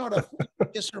 Like I'm not a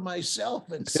kisser myself.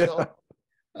 And so,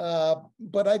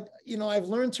 but I've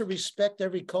learned to respect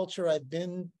every culture I've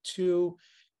been to.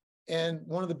 And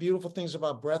one of the beautiful things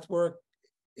about breath work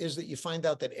is that you find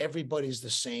out that everybody's the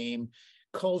same.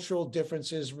 Cultural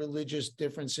differences, religious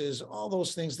differences, all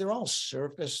those things, they're all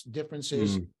surface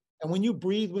differences. And when you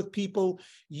breathe with people,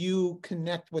 you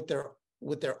connect with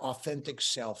their authentic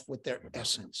self, with their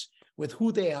essence, with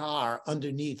who they are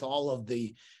underneath all of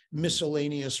the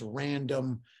miscellaneous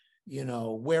random,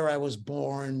 where I was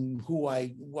born,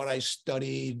 what I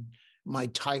studied, my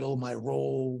title, my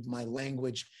role, my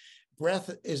language.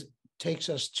 Breath takes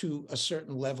us to a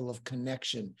certain level of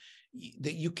connection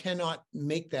that you cannot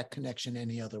make that connection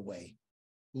any other way.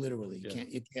 Literally, you can't.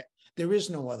 There is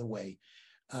no other way.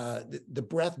 The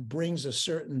breath brings a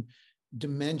certain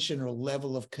dimension or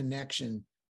level of connetion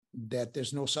that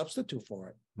there's no substitute for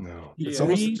it. No, You it's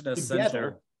almost breathe an essential.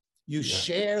 together. You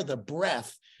share the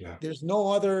breath. Yeah. There's no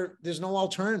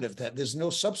alternative. There's no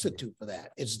substitute for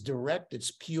that. It's direct.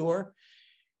 It's pure,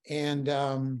 and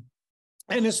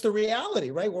it's the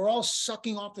reality, right? We're all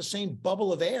sucking off the same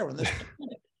bubble of air on this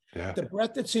planet. Yeah. The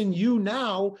breath that's in you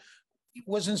now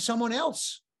was in someone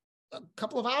else a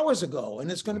couple of hours ago,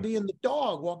 and it's going to be in the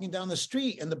dog walking down the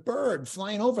street and the bird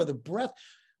flying over. The breath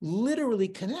literally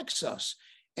connects us.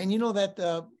 And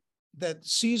that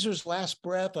Caesar's Last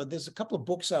Breath, or there's a couple of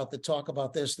books out that talk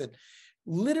about this, that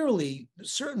literally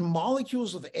certain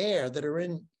molecules of air that are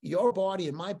in your body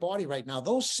and my body right now,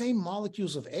 those same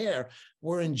molecules of air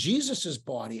were in Jesus's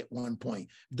body at one point,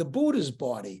 the Buddha's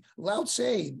body, Lao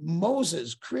Tse,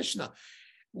 Moses, Krishna.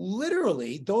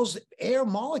 Literally, those air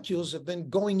molecules have been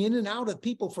going in and out of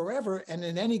people forever. And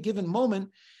in any given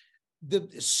moment,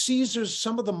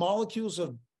 some of the molecules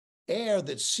of air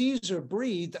that Caesar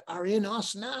breathed are in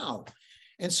us now.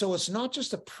 And so it's not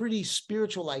just a pretty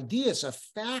spiritual idea, it's a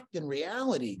fact and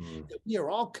reality that we are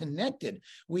all connected.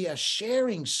 We are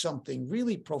sharing something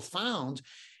really profound.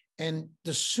 And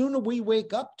the sooner we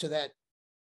wake up to that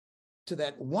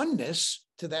oneness,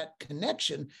 to that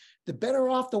connection, the better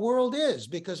off the world is.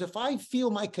 Because if I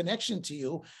feel my connection to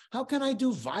you, how can I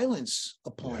do violence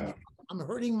upon you? I'm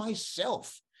hurting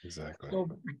myself. Exactly. So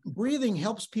breathing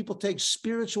helps people take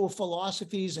spiritual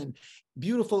philosophies and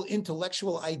beautiful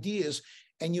intellectual ideas,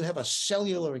 and you have a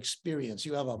cellular experience.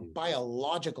 You have a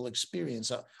biological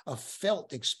experience, a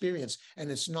felt experience,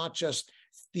 and it's not just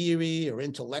theory or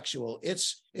intellectual.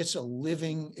 It's a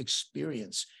living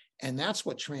experience, and that's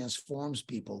what transforms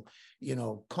people.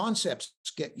 Concepts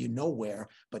get you nowhere,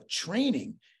 but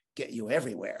training get you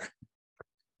everywhere.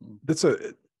 There's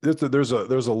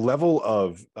a level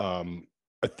of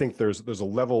I think there's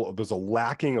a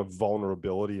lacking of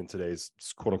vulnerability in today's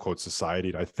quote unquote society.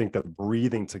 And I think that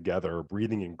breathing together,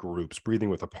 breathing in groups,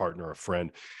 breathing with a partner, a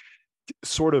friend,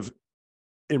 sort of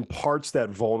imparts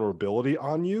that vulnerability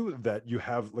on you that you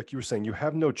have, like you were saying, you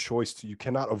have no choice you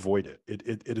cannot avoid it.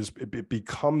 It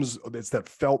becomes, it's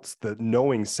that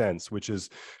knowing sense, which is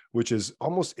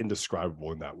almost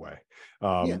indescribable in that way.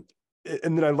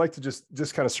 And then I'd like to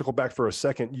just kind of circle back for a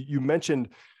second. You mentioned,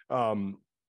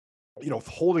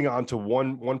 holding on to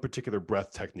one particular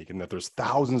breath technique, and that there's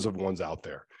thousands of ones out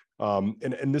there.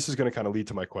 And this is going to kind of lead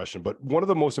to my question, but one of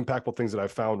the most impactful things that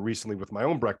I've found recently with my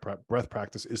own breath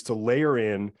practice is to layer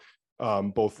in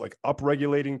both like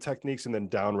up-regulating techniques and then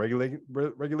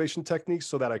down-regulation techniques,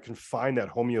 so that I can find that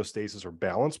homeostasis or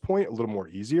balance point a little more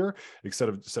easier, instead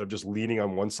of just leaning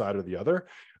on one side or the other.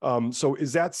 So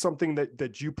is that something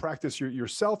that you practice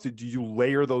yourself? Do you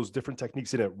layer those different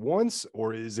techniques in at once,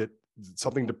 or is it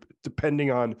something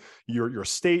depending on your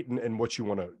state and what you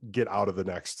want to get out of the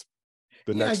next?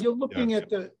 You're looking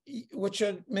at what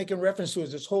you're making reference to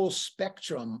is this whole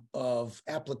spectrum of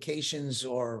applications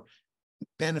or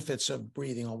benefits of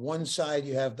breathing. On one side,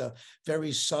 you have the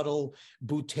very subtle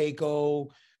Buteyko,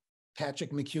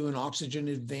 Patrick McEwen oxygen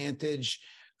advantage,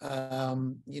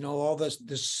 all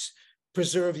this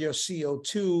preserve your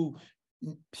CO2,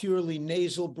 purely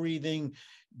nasal breathing,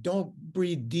 don't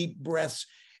breathe deep breaths.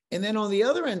 And then on the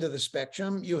other end of the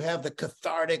spectrum, you have the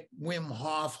cathartic Wim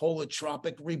Hof,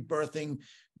 holotropic, rebirthing,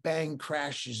 bang,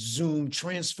 crash, zoom,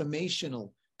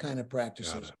 transformational kind of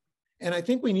practices. And I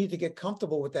think we need to get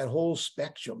comfortable with that whole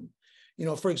spectrum.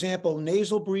 For example,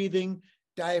 nasal breathing,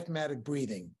 diaphragmatic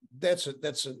breathing.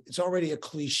 It's already a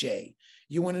cliche.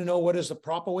 You want to know what is the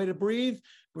proper way to breathe?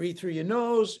 Breathe through your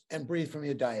nose and breathe from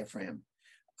your diaphragm.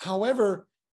 However,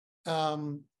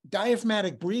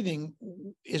 diaphragmatic breathing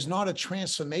is not a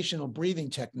transformational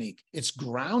breathing technique. It's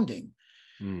grounding.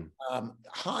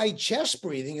 High chest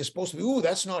breathing is supposed to be,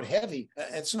 that's not heavy.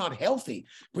 It's not healthy.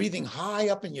 Breathing high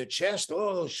up in your chest,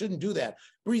 shouldn't do that.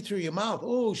 Breathe through your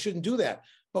mouth, shouldn't do that.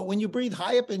 But when you breathe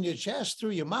high up in your chest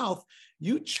through your mouth,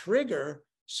 you trigger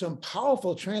some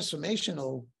powerful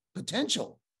transformational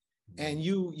potential, and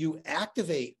you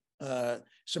activate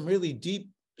some really deep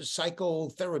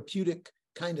psychotherapeutic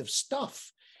kind of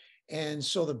stuff. And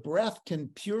so the breath can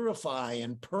purify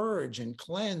and purge and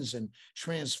cleanse and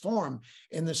transform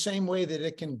in the same way that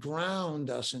it can ground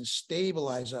us and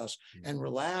stabilize us and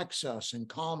relax us and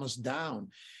calm us down.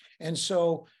 And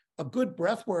so a good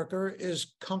breath worker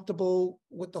is comfortable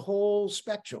with the whole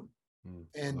spectrum.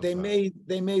 And they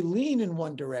may lean in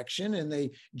one direction, and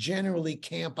they generally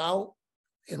camp out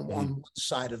on one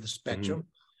side of the spectrum,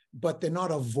 but they're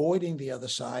not avoiding the other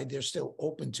side. They're still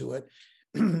open to it.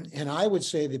 And I would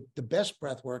say that the best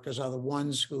breath workers are the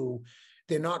ones who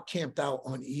they're not camped out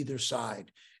on either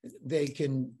side. They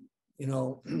can,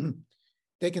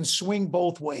 they can swing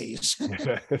both ways,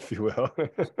 if you will.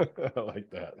 I like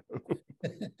that.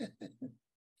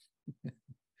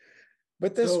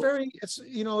 But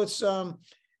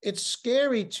it's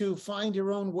scary to find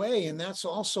your own way, and that's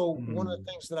also one of the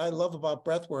things that I love about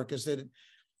breath work is that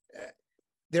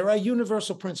there are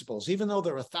universal principles. Even though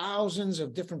there are thousands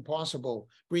of different possible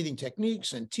breathing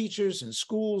techniques and teachers and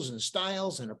schools and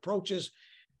styles and approaches,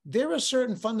 there are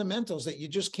certain fundamentals that you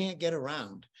just can't get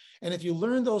around. And if you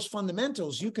learn those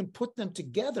fundamentals, you can put them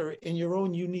together in your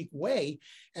own unique way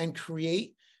and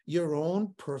create your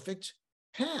own perfect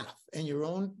path and your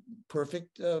own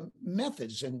perfect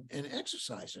methods and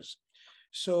exercises.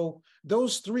 So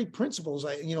those three principles,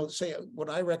 say what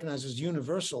I recognize as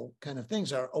universal kind of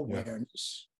things are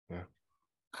awareness.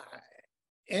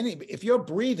 If you're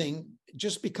breathing,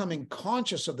 just becoming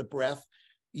conscious of the breath,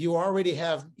 you're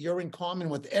in common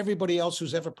with everybody else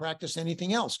who's ever practiced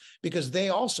anything else, because they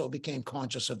also became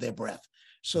conscious of their breath.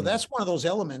 So that's one of those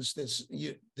elements that's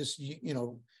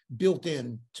built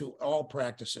in to all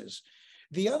practices.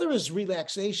 The other is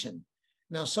relaxation.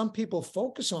 Now, some people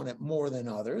focus on it more than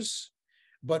others.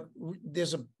 But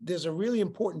there's a really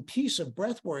important piece of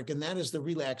breath work, and that is the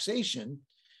relaxation,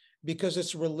 because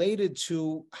it's related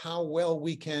to how well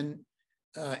we can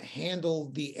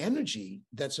handle the energy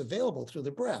that's available through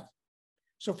the breath.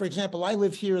 So, for example, I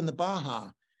live here in the Baja,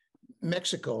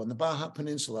 Mexico, in the Baja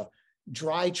Peninsula,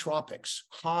 dry tropics,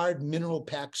 hard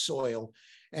mineral-packed soil.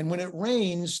 And when it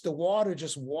rains, the water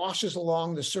just washes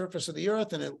along the surface of the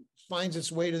earth and it finds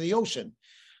its way to the ocean.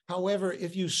 However,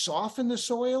 if you soften the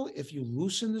soil, if you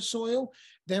loosen the soil,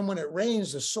 then when it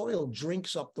rains, the soil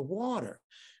drinks up the water.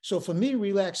 So for me,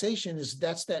 relaxation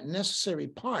that's that necessary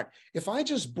part. If I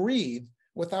just breathe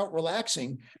without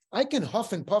relaxing, I can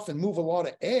huff and puff and move a lot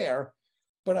of air,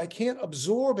 but I can't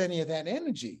absorb any of that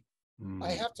energy.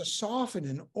 I have to soften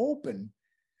and open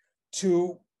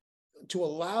to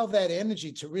allow that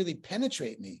energy to really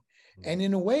penetrate me. And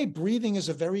in a way, breathing is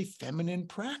a very feminine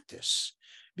practice,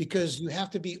 because you have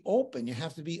to be open, you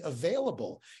have to be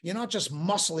available. You're not just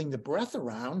muscling the breath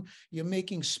around, you're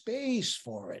making space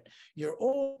for it. You're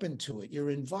open to it, you're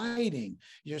inviting,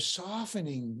 you're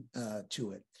softening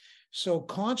to it. So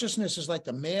consciousness is like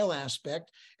the male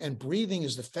aspect and breathing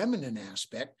is the feminine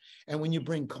aspect. And when you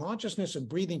bring consciousness and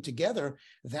breathing together,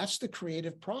 that's the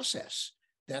creative process.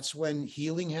 That's when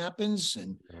healing happens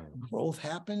and growth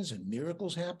happens and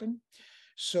miracles happen.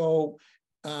 So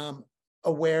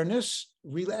awareness,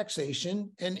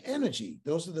 relaxation, and energy.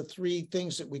 Those are the three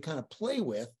things that we kind of play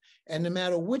with. And no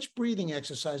matter which breathing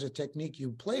exercise or technique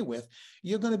you play with,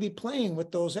 you're going to be playing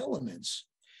with those elements.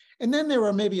 And then there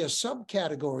are maybe a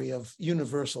subcategory of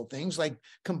universal things like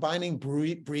combining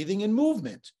breathing and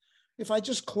movement. If I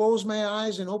just close my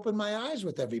eyes and open my eyes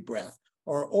with every breath,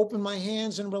 or open my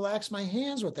hands and relax my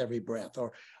hands with every breath,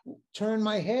 or turn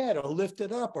my head or lift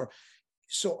it up, or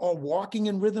walking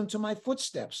in rhythm to my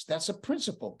footsteps. That's a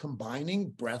principle,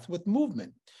 combining breath with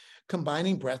movement,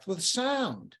 combining breath with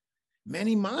sound.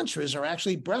 Many mantras are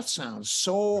actually breath sounds.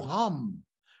 So hum,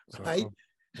 right?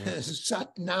 Sat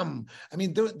nam. I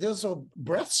mean, those are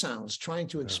breath sounds trying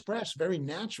to express, very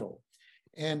natural.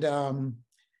 And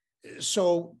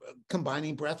so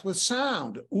combining breath with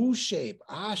sound, U shape,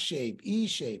 A shape, E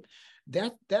shape,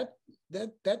 that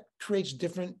creates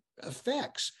different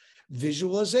effects.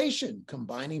 Visualization,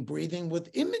 combining breathing with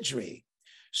imagery.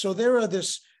 So there are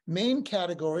this main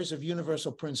categories of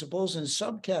universal principles and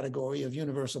subcategory of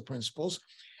universal principles.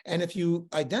 And if you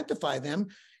identify them,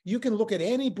 you can look at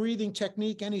any breathing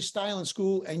technique, any style in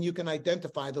school, and you can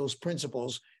identify those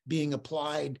principles being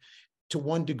applied to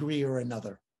one degree or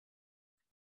another.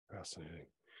 Fascinating.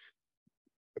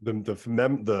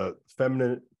 The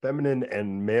feminine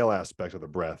and male aspect of the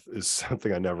breath is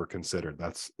something I never considered.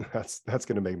 That's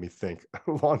going to make me think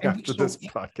long after this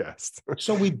podcast.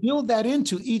 So we build that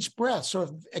into each breath. So,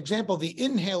 for example, the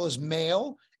inhale is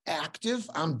male, active.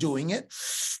 I'm doing it.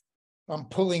 I'm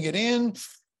pulling it in.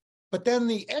 But then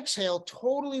the exhale,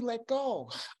 totally let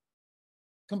go,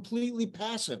 completely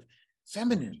passive,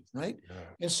 feminine, right? Yeah.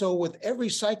 And so with every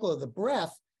cycle of the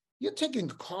breath, you're taking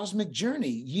a cosmic journey,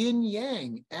 yin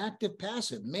yang, active,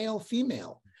 passive, male,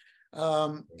 female,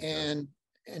 and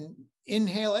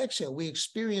inhale, exhale. We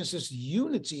experience this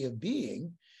unity of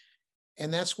being,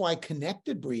 and that's why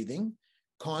connected breathing,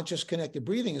 conscious connected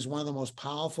breathing, is one of the most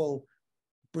powerful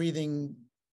breathing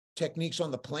techniques on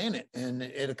the planet, and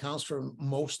it accounts for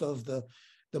most of the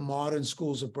modern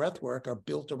schools of breathwork are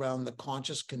built around the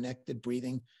conscious connected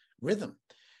breathing rhythm.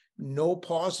 No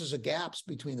pauses or gaps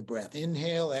between the breath.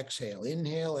 Inhale, exhale,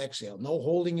 no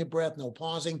holding your breath, no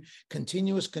pausing,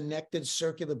 continuous connected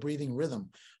circular breathing rhythm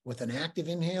with an active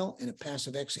inhale and a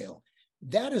passive exhale.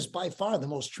 That is by far the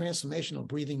most transformational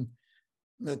breathing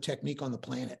technique on the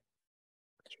planet,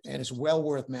 and it's well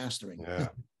worth mastering.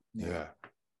 Yeah.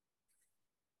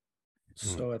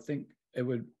 So I think it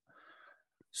would,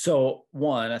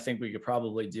 I think we could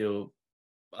probably do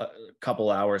a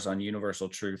couple hours on universal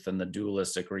truth and the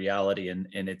dualistic reality and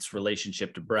its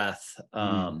relationship to breath.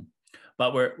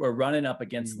 But we're running up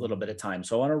against a little bit of time.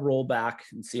 So I want to roll back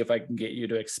and see if I can get you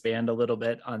to expand a little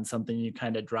bit on something you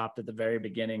kind of dropped at the very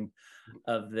beginning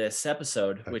of this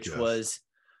episode, which was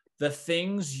the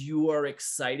things you are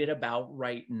excited about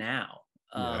right now.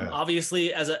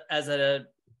 Obviously, as a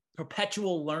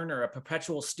perpetual learner, a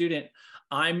perpetual student,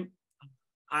 I'm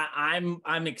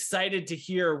excited to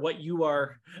hear what you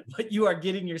are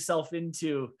getting yourself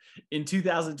into in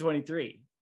 2023.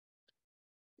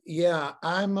 Yeah,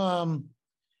 I'm I've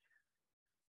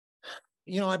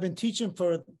been teaching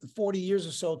for 40 years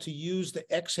or so to use the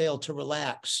exhale to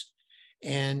relax.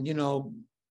 And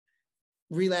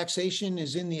relaxation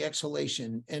is in the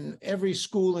exhalation. And every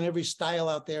school and every style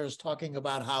out there is talking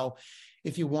about how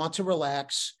if you want to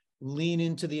relax, lean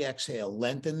into the exhale,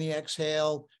 lengthen the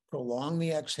exhale, prolong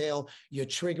the exhale, you're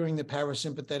triggering the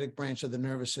parasympathetic branch of the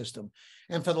nervous system.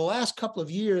 And for the last couple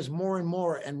of years, more and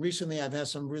more, and recently I've had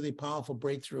some really powerful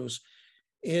breakthroughs,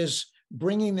 is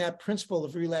bringing that principle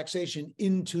of relaxation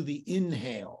into the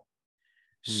inhale.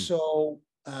 So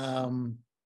the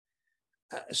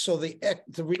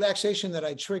relaxation that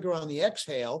I trigger on the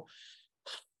exhale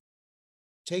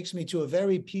takes me to a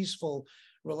very peaceful,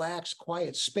 relaxed,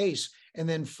 quiet space. And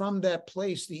then from that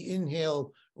place, the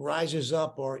inhale rises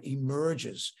up or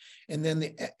emerges. And then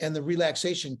the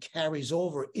relaxation carries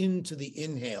over into the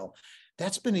inhale.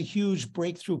 That's been a huge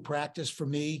breakthrough practice for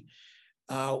me.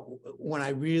 When I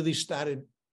really started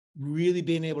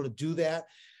being able to do that,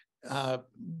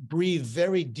 breathe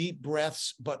very deep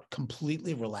breaths, but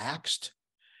completely relaxed.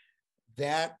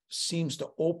 That seems to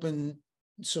open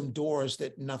some doors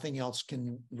that nothing else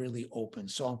can really open.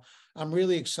 So I'm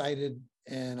really excited,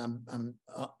 and I'm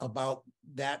about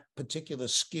that particular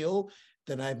skill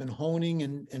that I've been honing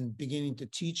and beginning to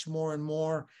teach more and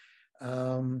more.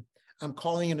 I'm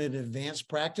calling it an advanced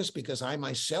practice because I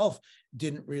myself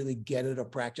didn't really get it or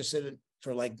practice it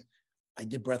for I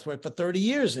did breathwork for 30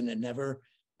 years and it never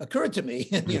occurred to me,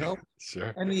 you know?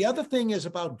 Sure. And the other thing is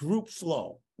about group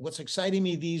flow. What's exciting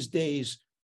me these days,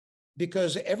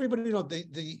 because everybody, you know,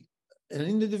 an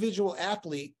individual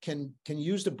athlete can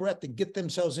use the breath to get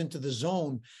themselves into the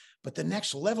zone, but the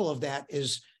next level of that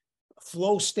is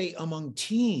flow state among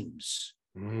teams.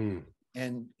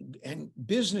 And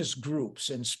business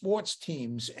groups and sports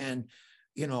teams, and,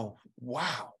 you know,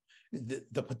 wow,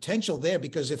 the potential there,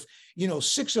 because if, you know,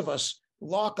 6 of us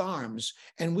lock arms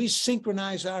and we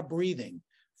synchronize our breathing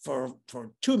for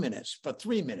 2 minutes, for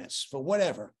 3 minutes, for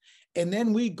whatever, and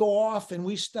then we go off and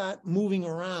we start moving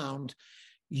around,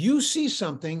 you see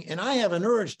something and I have an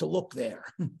urge to look there.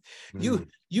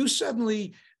 You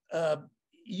suddenly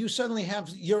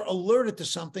you're alerted to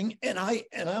something, and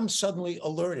I'm suddenly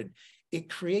alerted. It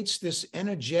creates this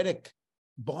energetic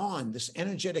bond, this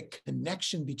energetic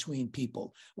connection between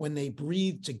people when they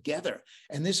breathe together.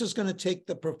 And this is going to take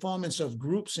the performance of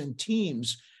groups and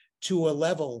teams to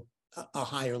a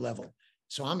higher level.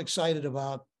 So I'm excited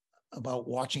about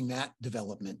watching that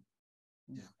development.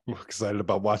 Yeah. I'm excited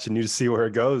about watching you to see where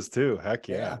it goes too. Heck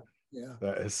yeah. Yeah.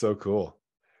 That is so cool.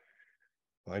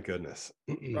 My goodness.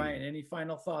 Ryan, any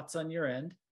final thoughts on your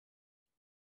end?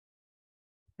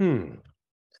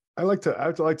 I'd like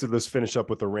to just finish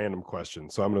up with a random question.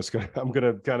 So I'm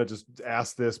gonna kind of just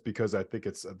ask this because I think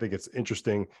it's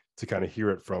interesting to kind of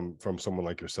hear it from someone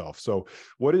like yourself. So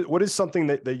what is something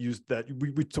that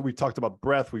we talked about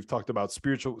breath, we've talked about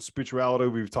spirituality,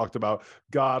 we've talked about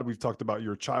God, we've talked about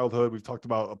your childhood, we've talked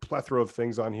about a plethora of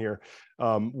things on here.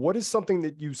 What is something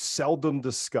that you seldom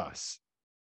discuss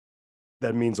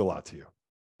that means a lot to you?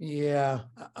 Yeah.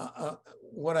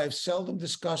 What I've seldom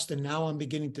discussed, and now I'm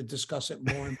beginning to discuss it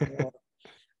more and more,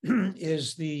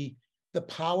 is the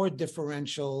power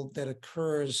differential that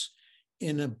occurs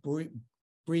in a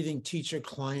breathing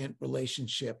teacher-client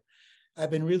relationship. I've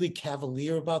been really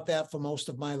cavalier about that for most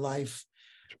of my life.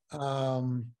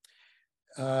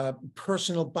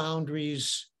 Personal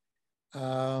boundaries,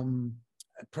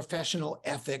 professional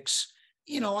ethics.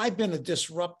 You know, I've been a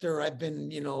disruptor. I've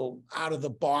been, you know, out of the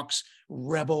box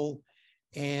rebel.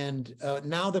 And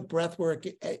now that breathwork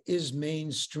is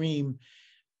mainstream,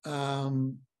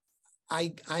 I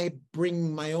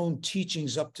bring my own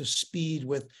teachings up to speed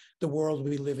with the world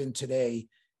we live in today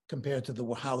compared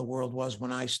to how the world was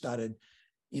when I started,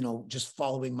 you know, just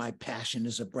following my passion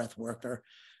as a breath worker.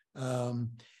 And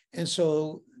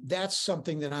so that's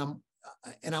something that I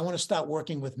want to start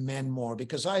working with men more,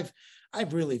 because I've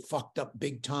really fucked up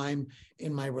big time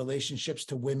in my relationships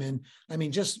to women. I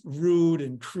mean, just rude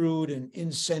and crude and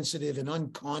insensitive and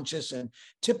unconscious and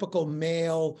typical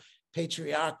male,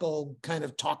 patriarchal kind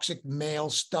of toxic male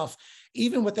stuff.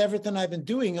 Even with everything I've been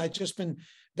doing,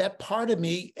 that part of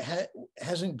me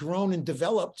hasn't grown and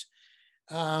developed,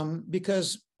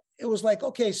 because it was like,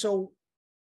 okay, so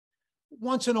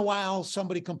once in a while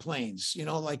somebody complains, you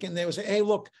know, like, and they would say, hey,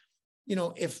 look, you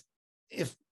know, if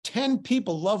 10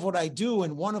 people love what I do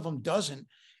and one of them doesn't,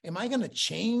 am I going to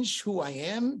change who I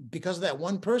am because of that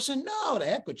one person? No, the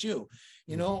heck with you,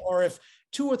 you know. Or if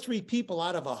 2 or 3 people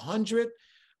out of 100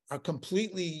 are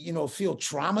completely, you know, feel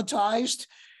traumatized,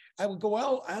 I would go,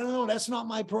 well, I don't know, that's not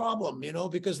my problem, you know,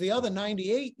 because the other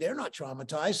 98, they're not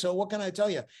traumatized. So what can I tell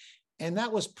you? And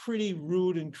that was pretty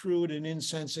rude and crude and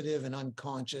insensitive and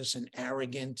unconscious and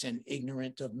arrogant and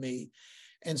ignorant of me.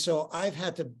 And so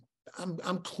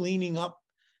I'm cleaning up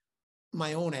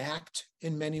my own act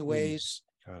in many ways,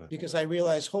 because I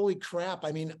realized, holy crap,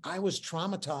 I mean, I was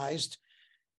traumatized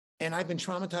and I've been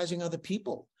traumatizing other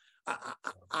people.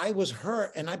 I was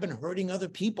hurt and I've been hurting other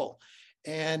people.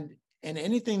 And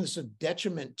anything that's a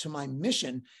detriment to my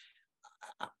mission,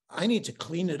 I need to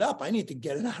clean it up. I need to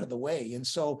get it out of the way. And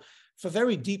so for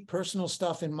very deep personal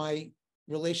stuff in my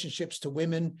relationships to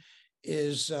women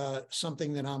is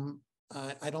something that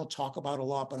I don't talk about a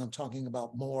lot, but I'm talking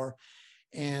about more.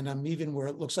 And I'm even where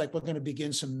it looks like we're going to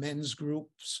begin some men's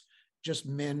groups, just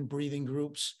men breathing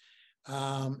groups,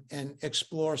 and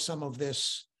explore some of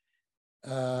this,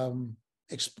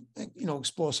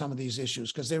 explore some of these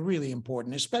issues, because they're really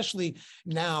important, especially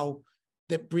now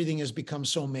that breathing has become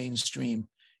so mainstream.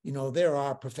 You know, there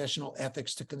are professional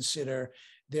ethics to consider.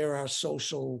 There are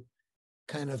social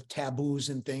kind of taboos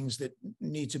and things that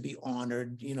need to be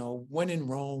honored. You know, when in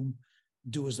Rome,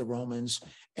 do as the Romans.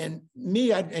 And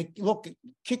me, look,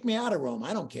 kick me out of Rome,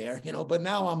 I don't care, you know, but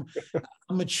now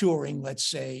I'm maturing, let's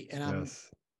say, and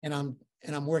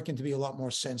I'm working to be a lot more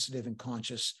sensitive and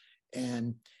conscious,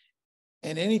 and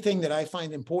anything that I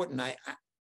find important,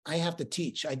 I have to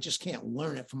teach. I just can't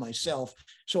learn it for myself.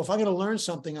 So if I'm going to learn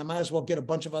something, I might as well get a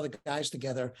bunch of other guys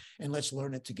together and let's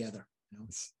learn it together. You know?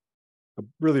 I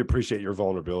really appreciate your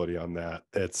vulnerability on that.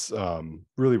 It's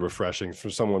really refreshing for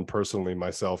someone personally,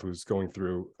 myself, who's going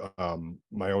through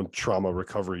my own trauma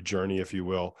recovery journey, if you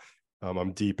will.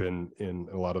 I'm deep in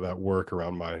a lot of that work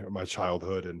around my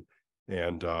childhood,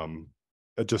 and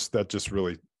that just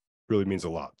really means a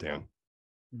lot, Dan.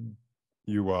 Mm.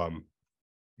 You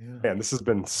Yeah. man, this has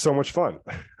been so much fun.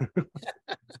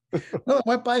 Well, it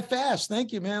went by fast.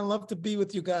 Thank you, man. Love to be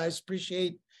with you guys.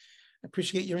 Appreciate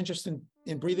your interest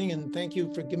in breathing, and thank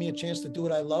you for giving me a chance to do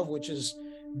what I love, which is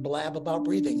blab about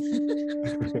breathing.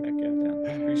 Heck yeah,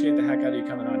 Dan. Appreciate the heck out of you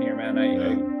coming on here,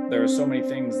 man. There are so many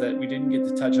things that we didn't get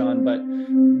to touch on, but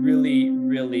really,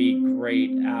 really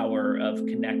great hour of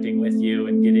connecting with you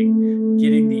and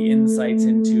getting the insights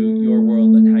into your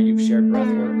world and how you've shared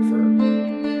breathwork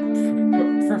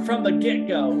from the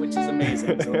get-go, which is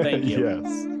amazing. So thank you. Yes.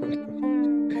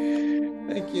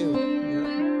 Thank you.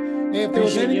 Yeah. Hey, if there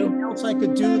was anything else I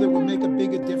could do that would make a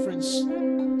bigger difference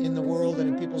in the world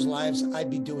and in people's lives, I'd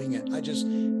be doing it. I just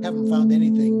haven't found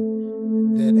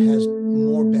anything that has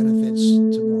more benefits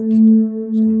to more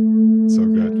people. So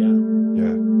good.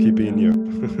 Yeah. Keep being you.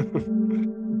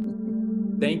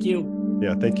 Thank you.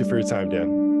 Yeah. Thank you for your time,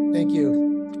 Dan. Thank you.